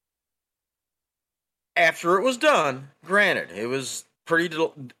 After it was done, granted, it was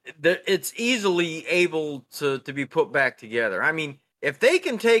it's easily able to be put back together. I mean, if they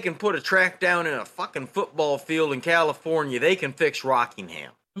can take and put a track down in a fucking football field in California, they can fix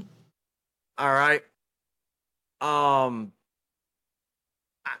Rockingham. All right.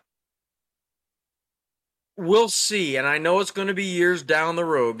 We'll see, and I know it's going to be years down the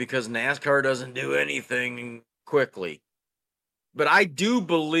road because NASCAR doesn't do anything quickly. But I do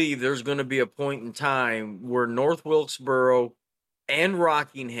believe there's going to be a point in time where North Wilkesboro and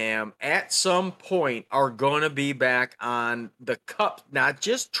Rockingham at some point are going to be back on the Cup, not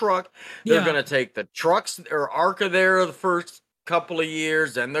just truck. They're going to take the trucks or ARCA there the first couple of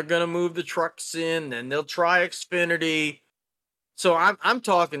years, then they're going to move the trucks in, then they'll try Xfinity. So I'm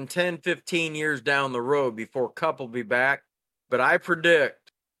talking 10, 15 years down the road before Cup will be back. But I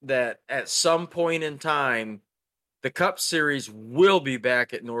predict that at some point in time, the Cup Series will be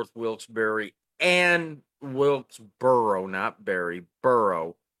back at North Wilkes-Barre and Wilkesboro, not Barry,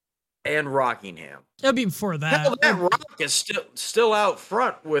 Borough, and Rockingham. It'll be before that. Hell, that rock is still out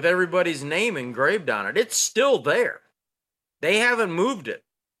front with everybody's name engraved on it. It's still there. They haven't moved it,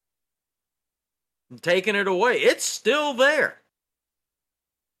 taken it away. It's still there.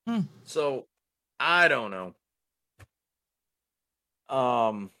 So, I don't know.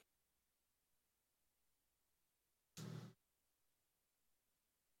 I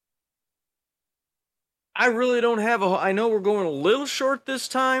really don't have I know we're going a little short this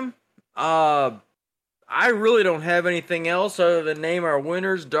time. I I really don't have anything else other than name our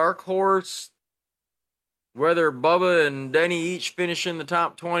winners, dark horse, whether Bubba and Denny each finish in the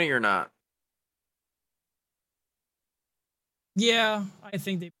top 20 or not. Yeah, I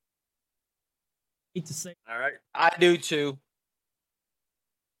think they hate to say. All right. I do too.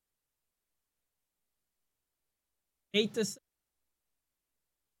 Hate to say.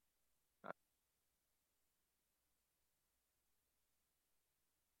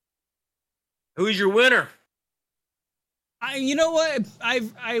 Who's your winner? You know what?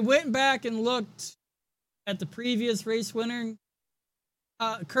 I went back and looked at the previous race winner,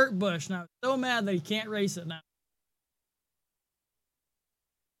 Kurt Busch. Now, I'm so mad that he can't race it now.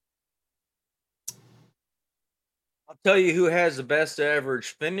 I'll tell you who has the best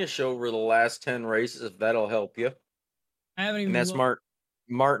average finish over the last 10 races, if that'll help you. I haven't even. And that's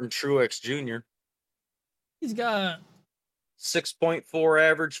Martin Truex Jr. He's got 6.4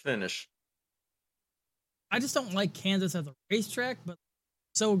 average finish. I just don't like Kansas as a racetrack, but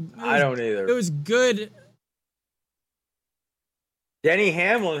so I don't either. It was good. Denny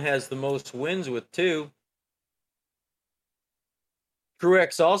Hamlin has the most wins with 2.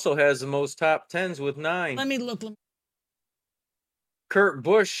 Truex also has the most top 10s with 9. Let me look. Kurt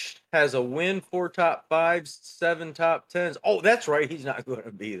Busch has a win, 4 top 5s, 7 top 10s. Oh, that's right. He's not going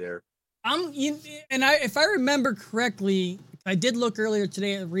to be there. If I remember correctly, I did look earlier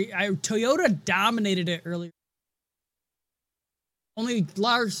today. Toyota dominated it earlier. Only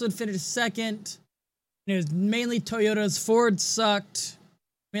Larson finished second. It was mainly Toyotas. Ford sucked.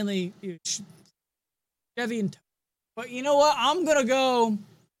 Mainly Chevy and. But you know what? I'm gonna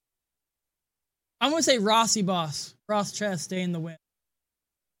say Rossi Boss. Ross Chastain the win.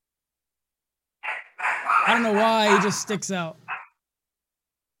 I don't know why he just sticks out.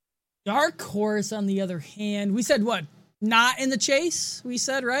 Dark Horse, on the other hand, we said what? Not in the chase, we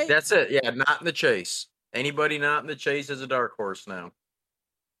said, right? That's it. Yeah, not in the chase. Anybody not in the chase is a dark horse now.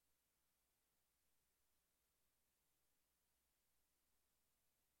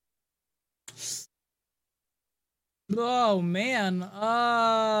 Oh, man.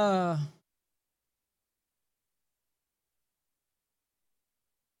 Wow.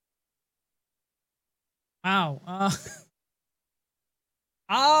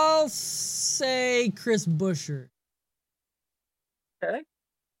 I'll say Chris Buescher. Okay.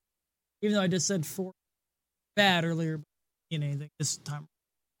 Even though I just said Ford bad earlier, but anything this time.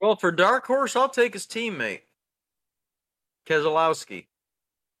 Well, for dark horse, I'll take his teammate, Keselowski.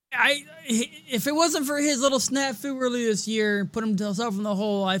 If it wasn't for his little snafu earlier this year and put himself in the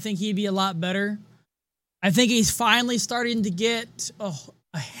hole, I think he'd be a lot better. I think he's finally starting to get a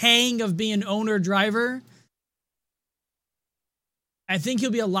hang of being owner-driver. I think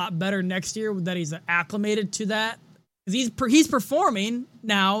he'll be a lot better next year that he's acclimated to that. Because he's performing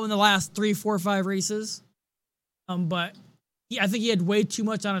now in the last 3, 4, 5 races. But I think he had way too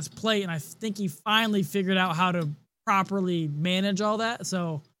much on his plate, and I think he finally figured out how to properly manage all that.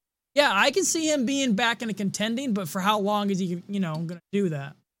 So, yeah, I can see him being back into contending, but for how long is he, going to do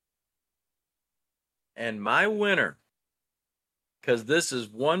that? And my winner, because this is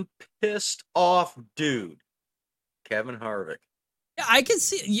one pissed off dude, Kevin Harvick. Yeah, I can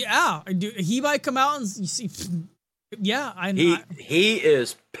see. Yeah, he might come out and you see. Yeah, I know. He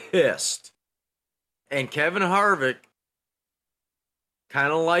is pissed, and Kevin Harvick,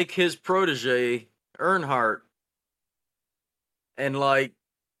 kind of like his protege Earnhardt, and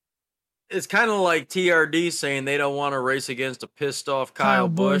it's kind of like TRD saying they don't want to race against a pissed off Kyle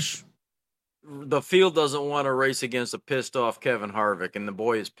Busch. The field doesn't want to race against a pissed off Kevin Harvick, and the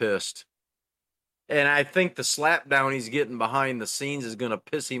boy is pissed. And I think the slapdown he's getting behind the scenes is going to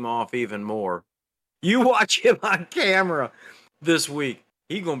piss him off even more. You watch him on camera this week.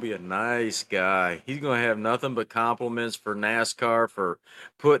 He's going to be a nice guy. He's going to have nothing but compliments for NASCAR for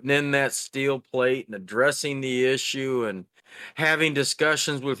putting in that steel plate and addressing the issue and having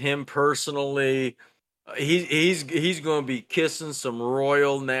discussions with him personally. He's going to be kissing some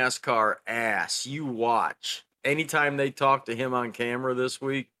royal NASCAR ass. You watch. Anytime they talk to him on camera this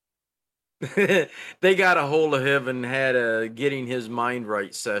week, they got a hold of him and had a getting his mind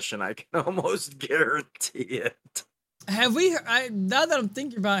right session. I can almost guarantee it. Have we, now that I'm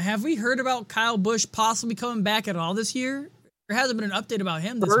thinking about it, have we heard about Kyle Busch possibly coming back at all this year? There hasn't been an update about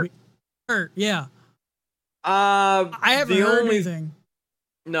him this week. Hurt, yeah. I haven't heard anything.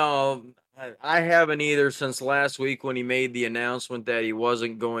 No, I haven't either since last week when he made the announcement that he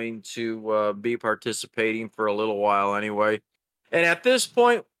wasn't going to be participating for a little while anyway. And at this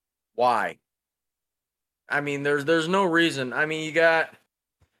point, why? I mean, there's no reason. I mean, you got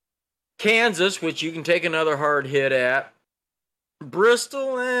Kansas, which you can take another hard hit at.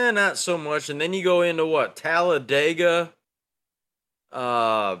 Bristol, not so much. And then you go into what? Talladega.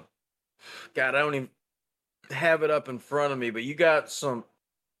 God, I don't even have it up in front of me, but you got some.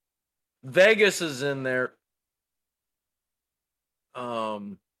 Vegas is in there.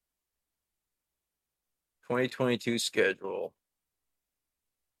 2022 schedule.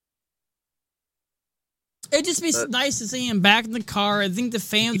 It'd just be nice to see him back in the car. I think the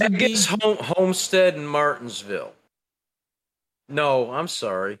fans would be. Homestead and Martinsville. No, I'm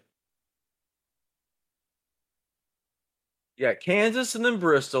sorry. Yeah, Kansas and then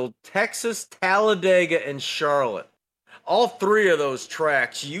Bristol, Texas, Talladega, and Charlotte. All three of those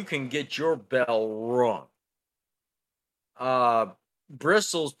tracks, you can get your bell rung.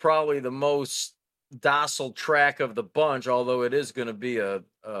 Bristol's probably the most docile track of the bunch, although it is going to be a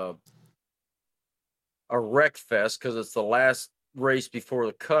wreck fest because it's the last race before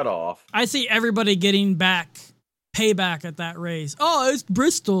the cutoff. I see everybody getting payback at that race. Oh, it's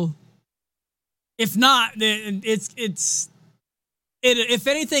Bristol. If not, if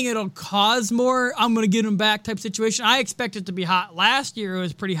anything, it'll cause more. I'm going to get him back type situation. I expect it to be hot. Last year it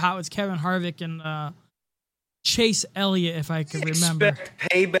was pretty hot with Kevin Harvick and Chase Elliott, if I can remember.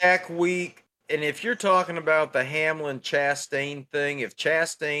 Expect payback week. And if you're talking about the Hamlin-Chastain thing, if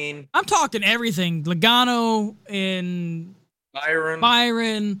Chastain... I'm talking everything. Logano and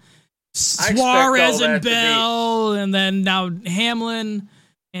Byron, Suarez and Bell, and then now Hamlin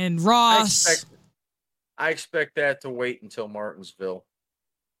and Ross. I expect that to wait until Martinsville,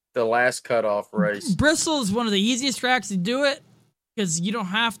 the last cutoff race. Bristol is one of the easiest tracks to do it because you don't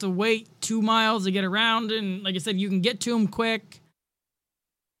have to wait 2 miles to get around. And like I said, you can get to them quick.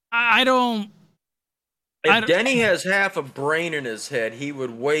 If Denny has half a brain in his head, he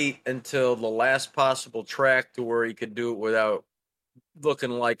would wait until the last possible track to where he could do it without looking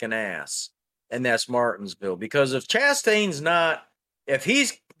like an ass. And that's Martinsville. Because if Chastain's if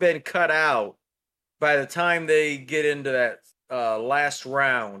he's been cut out by the time they get into that last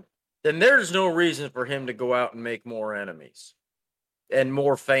round, then there's no reason for him to go out and make more enemies and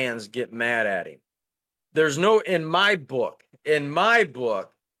more fans get mad at him. In my book,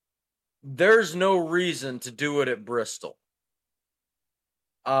 there's no reason to do it at Bristol.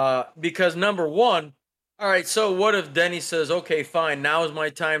 Because number one, all right, so what if Denny says, okay, fine, now is my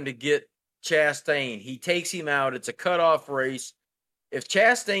time to get Chastain. He takes him out. It's a cutoff race. If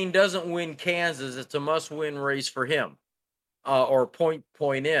Chastain doesn't win Kansas, it's a must-win race for him, or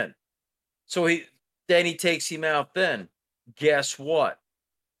point in. So Denny takes him out then. Guess what?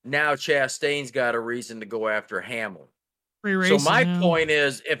 Now Chastain's got a reason to go after Hamlin. So my point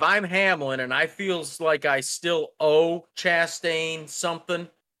is, if I'm Hamlin and I feel like I still owe Chastain something,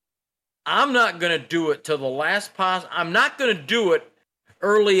 I'm not going to do it till the last I'm not going to do it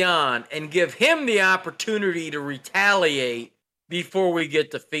early on and give him the opportunity to retaliate before we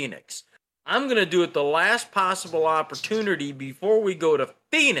get to Phoenix. I'm going to do it the last possible opportunity before we go to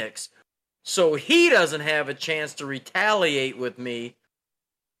Phoenix so he doesn't have a chance to retaliate with me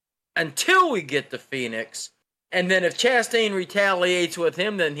until we get to Phoenix. And then if Chastain retaliates with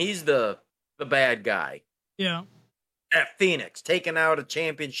him, then he's the bad guy. Yeah. At Phoenix, taking out a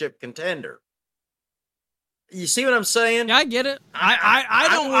championship contender. You see what I'm saying? Yeah, I get it.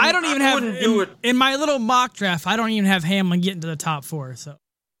 I don't even have in my little mock draft. I don't even have Hamlin getting to the top 4. So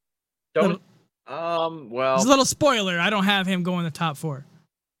well, it's a little spoiler. I don't have him going to the top 4.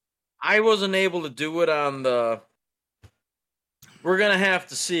 I wasn't able to do it on the. We're going to have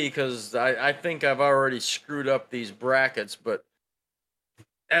to see because I think I've already screwed up these brackets, but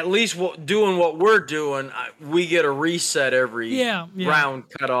at least doing what we're doing, we get a reset every round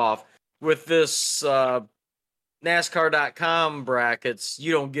cut off. With this NASCAR.com brackets,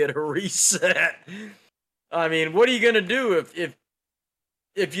 you don't get a reset. I mean, what are you going to do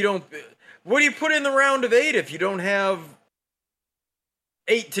if you don't... What do you put in the round of 8 if you don't have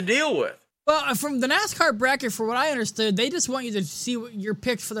 8 to deal with? Well, from the NASCAR bracket, for what I understood, they just want you to see what your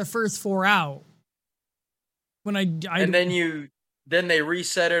picks for the first 4 out. And then they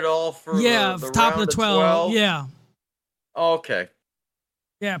reset it all for the top round of the 12. Yeah. Okay.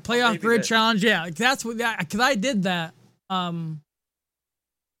 Yeah, playoff grid challenge. Yeah, that's what. Because I did that. And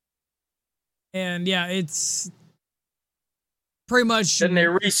yeah, it's pretty much. Then they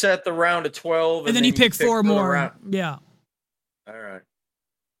reset the round of 12, and then you pick 4 more. Yeah. All right.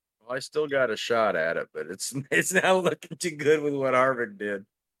 Well, I still got a shot at it, but it's not looking too good with what Harvick did.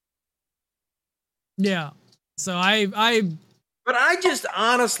 Yeah. So But I just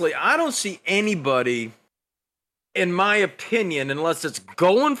honestly, I don't see anybody, in my opinion, unless it's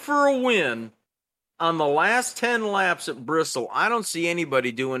going for a win on the last 10 laps at Bristol, I don't see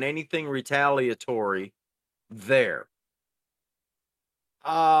anybody doing anything retaliatory there.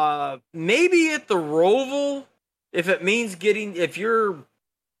 Maybe at the Roval, if it means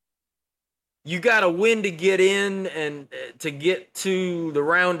you got to win to get in and to get to the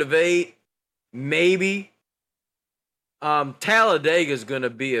round of 8, maybe. Talladega is going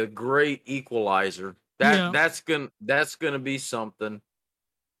to be a great equalizer. That's gonna be something.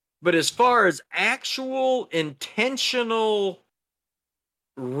 But as far as actual intentional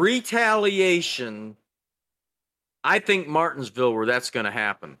retaliation, I think Martinsville, where that's going to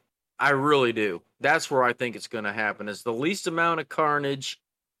happen. I really do. That's where I think it's going to happen. It's the least amount of carnage.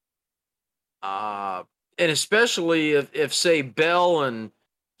 And especially if say, Bell and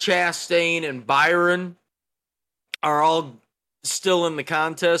Chastain and Byron are all still in the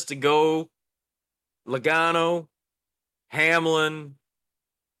contest to go, Logano, Hamlin.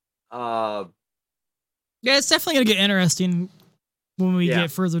 Yeah, it's definitely going to get interesting when we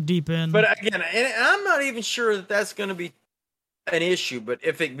get further deep in. But again, and I'm not even sure that that's going to be an issue. But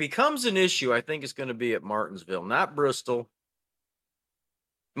if it becomes an issue, I think it's going to be at Martinsville, not Bristol.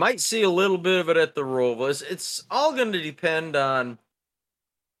 Might see a little bit of it at the Roval. It's all going to depend on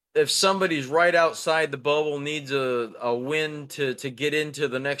if somebody's right outside the bubble, needs a win to get into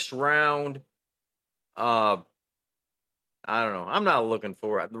the next round. I don't know. I'm not looking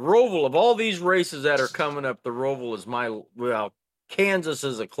for it. The Roval, of all these races that are coming up, the Roval is Kansas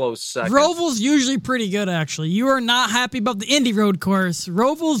is a close second. Roval's usually pretty good, actually. You are not happy about the Indy Road course.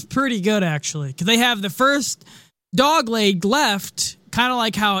 Roval's pretty good, actually, because they have the first dogleg left, kind of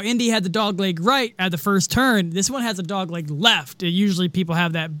like how Indy had the dogleg right at the first turn. This one has a dogleg left. Usually people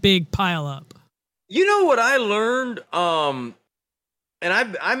have that big pile up. You know what I learned?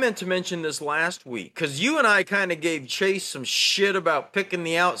 And I meant to mention this last week, because you and I kind of gave Chase some shit about picking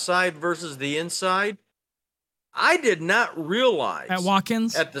the outside versus the inside. I did not realize at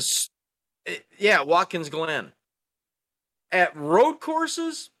Watkins Watkins Glen, at road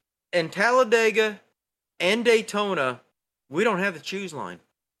courses and Talladega and Daytona, we don't have the choose line.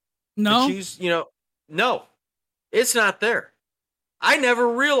 No, no, it's not there. I never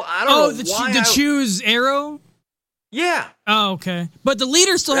realized. I don't know why the choose arrow. Yeah. Oh, okay. But the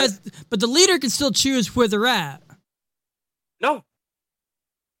leader still but the leader can still choose where they're at. No.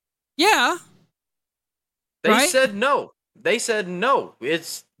 Yeah. They said no. They said no.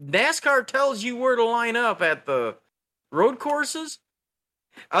 It's NASCAR tells you where to line up at the road courses.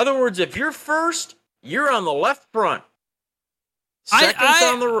 In other words, if you're first, you're on the left front. I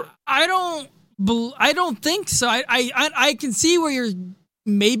don't think so. I can see where you're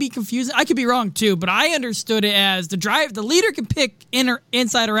maybe confusing. I could be wrong too, but I understood it as the leader can pick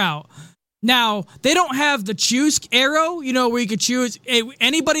inside or out. Now, they don't have the choose arrow, where you could choose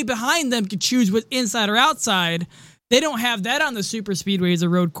anybody behind them could choose with inside or outside. They don't have that on the super speedways or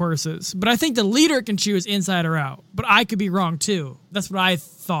road courses, but I think the leader can choose inside or out, but I could be wrong too. That's what I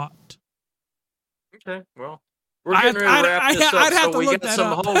thought. Okay, well, we're getting ready to wrap this up, so we got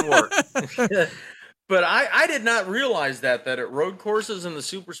some homework. But I did not realize that at road courses and the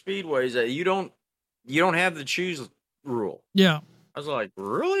super speedways that you don't have the choose rule. Yeah. I was like,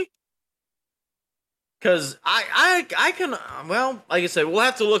 really? Because I can, well, like I said, we'll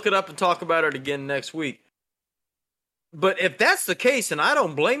have to look it up and talk about it again next week. But if that's the case, and I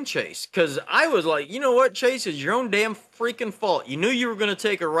don't blame Chase, because I was like, you know what, Chase, it's your own damn freaking fault. You knew you were going to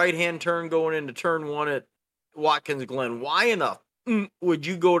take a right-hand turn going into turn 1 at Watkins Glen. Why enough would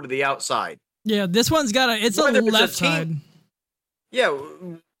you go to the outside? Yeah, this one's got it's on the left side. Yeah,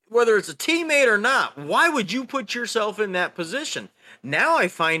 whether it's a teammate or not, why would you put yourself in that position? Now I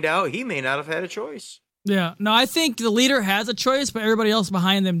find out he may not have had a choice. Yeah, no, I think the leader has a choice, but everybody else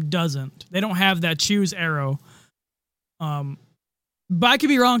behind them doesn't. They don't have that choose arrow. But I could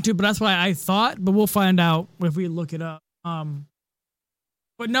be wrong too, but that's why I thought, but we'll find out if we look it up.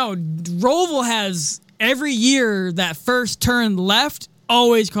 But no, Roval has every year that first turn left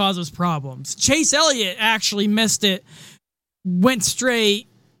always causes problems. Chase Elliott actually missed it, went straight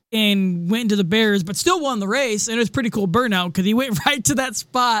and went into the Bears, but still won the race. And it was pretty cool burnout because he went right to that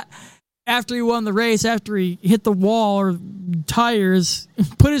spot after he won the race, after he hit the wall or tires,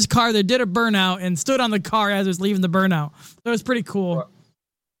 put his car there, did a burnout, and stood on the car as it was leaving the burnout. So it was pretty cool.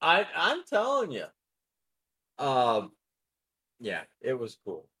 I'm telling you. Yeah, it was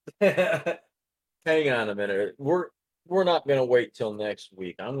cool. Hang on a minute. We're not going to wait till next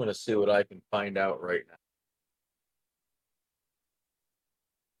week. I'm going to see what I can find out right now.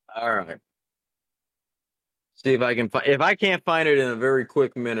 All right. See if I can find. If I can't find it in a very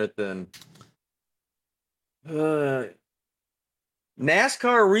quick minute, then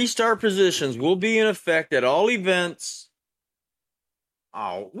NASCAR restart positions will be in effect at all events.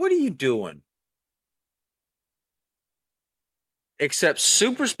 Oh, what are you doing? except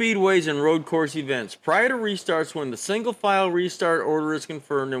super speedways and road course events. Prior to restarts, when the single file restart order is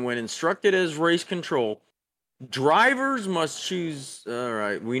confirmed and when instructed as race control, drivers must choose. All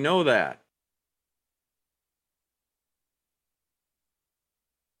right, we know that.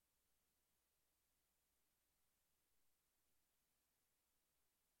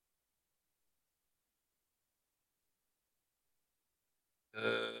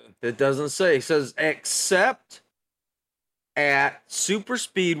 It doesn't say. It says except at super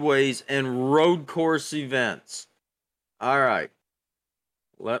speedways and road course events. All right.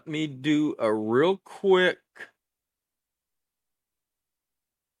 Let me do a real quick.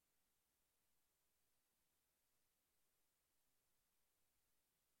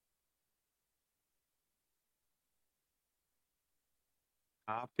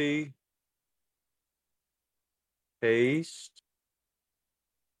 Copy. Paste.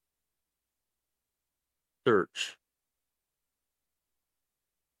 Search.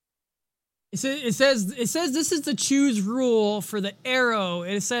 It says this is the choose rule for the arrow.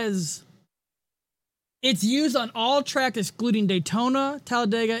 It says it's used on all tracks excluding Daytona,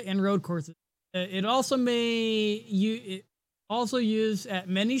 Talladega, and road courses. It also used at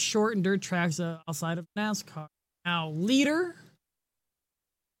many short and dirt tracks outside of NASCAR. Now,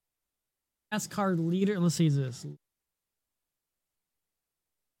 NASCAR leader. Let's see this.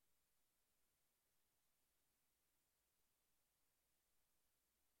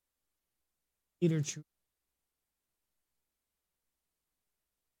 Leader choose.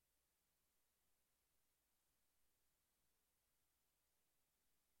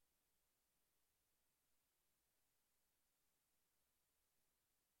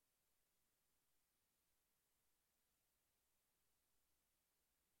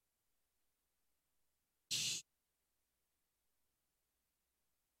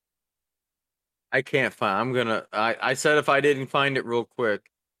 I can't find. I said if I didn't find it real quick.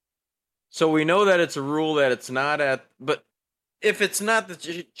 So we know that it's a rule that it's not at, but if it's not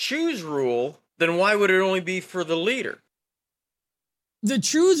the choose rule, then why would it only be for the leader? The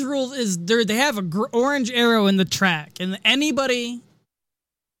choose rule is they have a orange arrow in the track, and anybody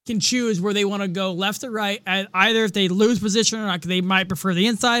can choose where they want to go, left or right. Either if they lose position or not, they might prefer the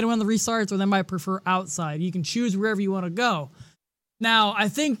inside when the restarts, or they might prefer outside. You can choose wherever you want to go. Now, I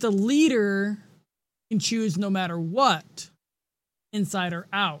think the leader can choose no matter what, inside or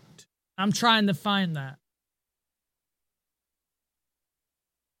out. I'm trying to find that.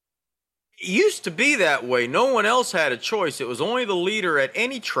 It used to be that way. No one else had a choice. It was only the leader at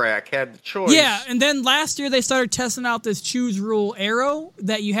any track had the choice. Yeah, and then last year they started testing out this choose rule arrow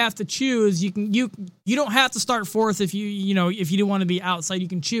that you have to choose. You don't have to start fourth if you don't want to be outside. You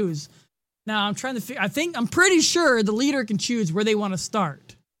can choose. Now I'm trying to I'm pretty sure the leader can choose where they want to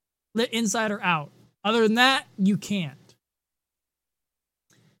start, inside or out. Other than that, you can't.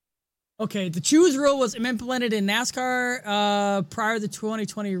 Okay, the choose rule was implemented in NASCAR prior to the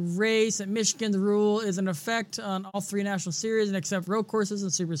 2020 race. At Michigan, the rule is in effect on all three national series and except road courses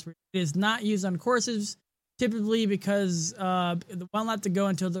and super speed. It is not used on courses, typically because the one lap to go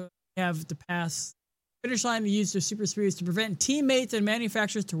until they have to pass the finish line to use their super speeds to prevent teammates and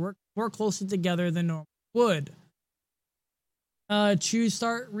manufacturers to work more closely together than normal would. Choose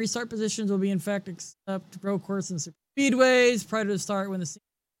restart positions will be in effect except road courses and super speedways prior to the start when the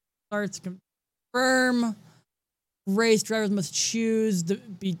starts confirm. Race drivers must choose the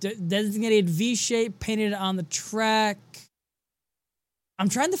designated V shape painted on the track. I'm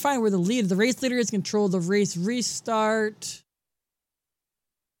trying to find where the race leader is control the race restart.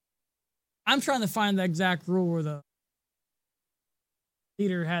 I'm trying to find the exact rule where the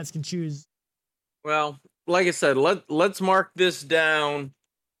leader can choose. Well, like I said, let's mark this down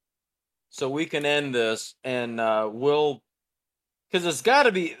so we can end this, and we'll. Because it's got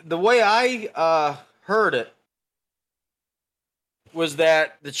to be, the way I heard it was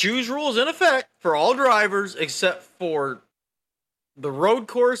that the choose rule is in effect for all drivers except for the road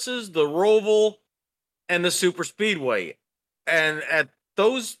courses, the Roval, and the super speedway. And at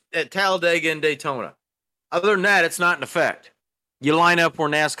Talladega and Daytona. Other than that, it's not in effect. You line up where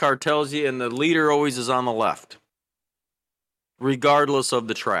NASCAR tells you, and the leader always is on the left, regardless of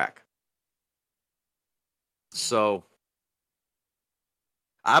the track. So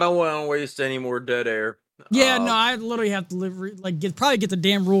I don't want to waste any more dead air. Yeah, no, I literally have to probably get the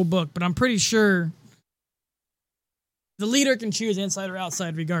damn rule book, but I'm pretty sure the leader can choose inside or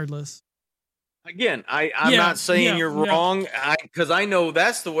outside regardless. Again, I'm not saying you're wrong, because I know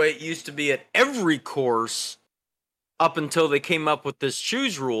that's the way it used to be at every course up until they came up with this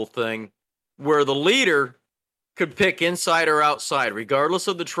choose rule thing, where the leader, could pick inside or outside, regardless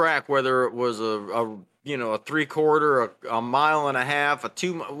of the track, whether it was a 3/4, a mile and a half, a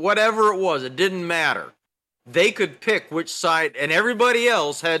 2, whatever it was, it didn't matter. They could pick which side, and everybody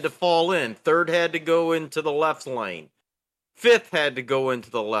else had to fall in. Third had to go into the left lane. Fifth had to go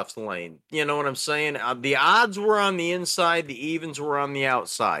into the left lane. You know what I'm saying? The odds were on the inside. The evens were on the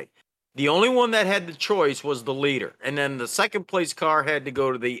outside. The only one that had the choice was the leader. And then the second place car had to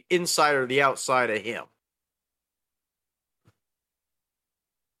go to the inside or the outside of him.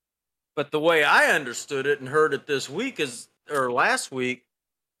 But the way I understood it and heard it this week or last week,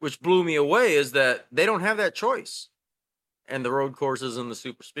 which blew me away, is that they don't have that choice. And the road courses and the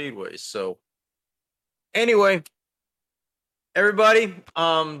super speedways. So anyway, everybody,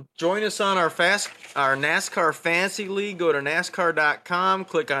 join us on our NASCAR Fantasy League. Go to NASCAR.com,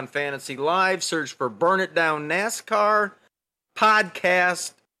 click on Fantasy Live, search for Burn It Down NASCAR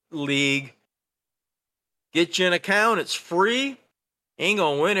Podcast League. Get you an account. It's free. Ain't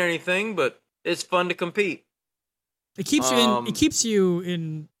gonna win anything, but it's fun to compete. It keeps you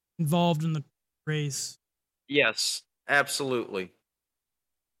involved in the race. Yes, absolutely.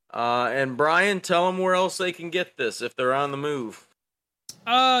 And Brian, tell them where else they can get this if they're on the move.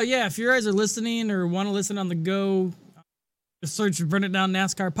 Yeah, if you guys are listening or want to listen on the go, just search for Burn It Down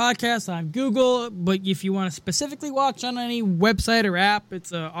NASCAR Podcast on Google. But if you want to specifically watch on any website or app,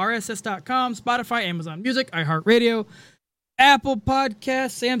 it's rss.com, Spotify, Amazon Music, iHeartRadio, Apple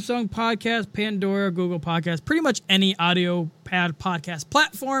Podcasts, Samsung Podcast, Pandora, Google Podcasts, pretty much any audio podcast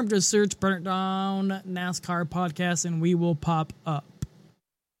platform. Just search Burn It Down NASCAR Podcast and we will pop up.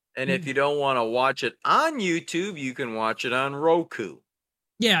 And if you don't want to watch it on YouTube, you can watch it on Roku.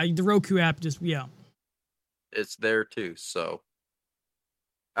 Yeah, the Roku app It's there too. So,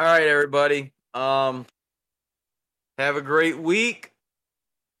 all right, everybody. Have a great week.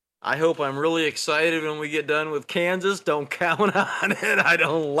 I hope I'm really excited when we get done with Kansas. Don't count on it. I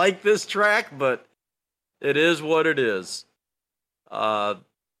don't like this track, but it is what it is.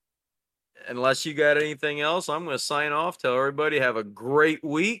 Unless you got anything else, I'm going to sign off. Tell everybody have a great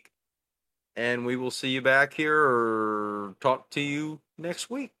week, and we will see you back here or talk to you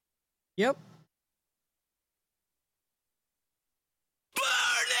next week. Yep.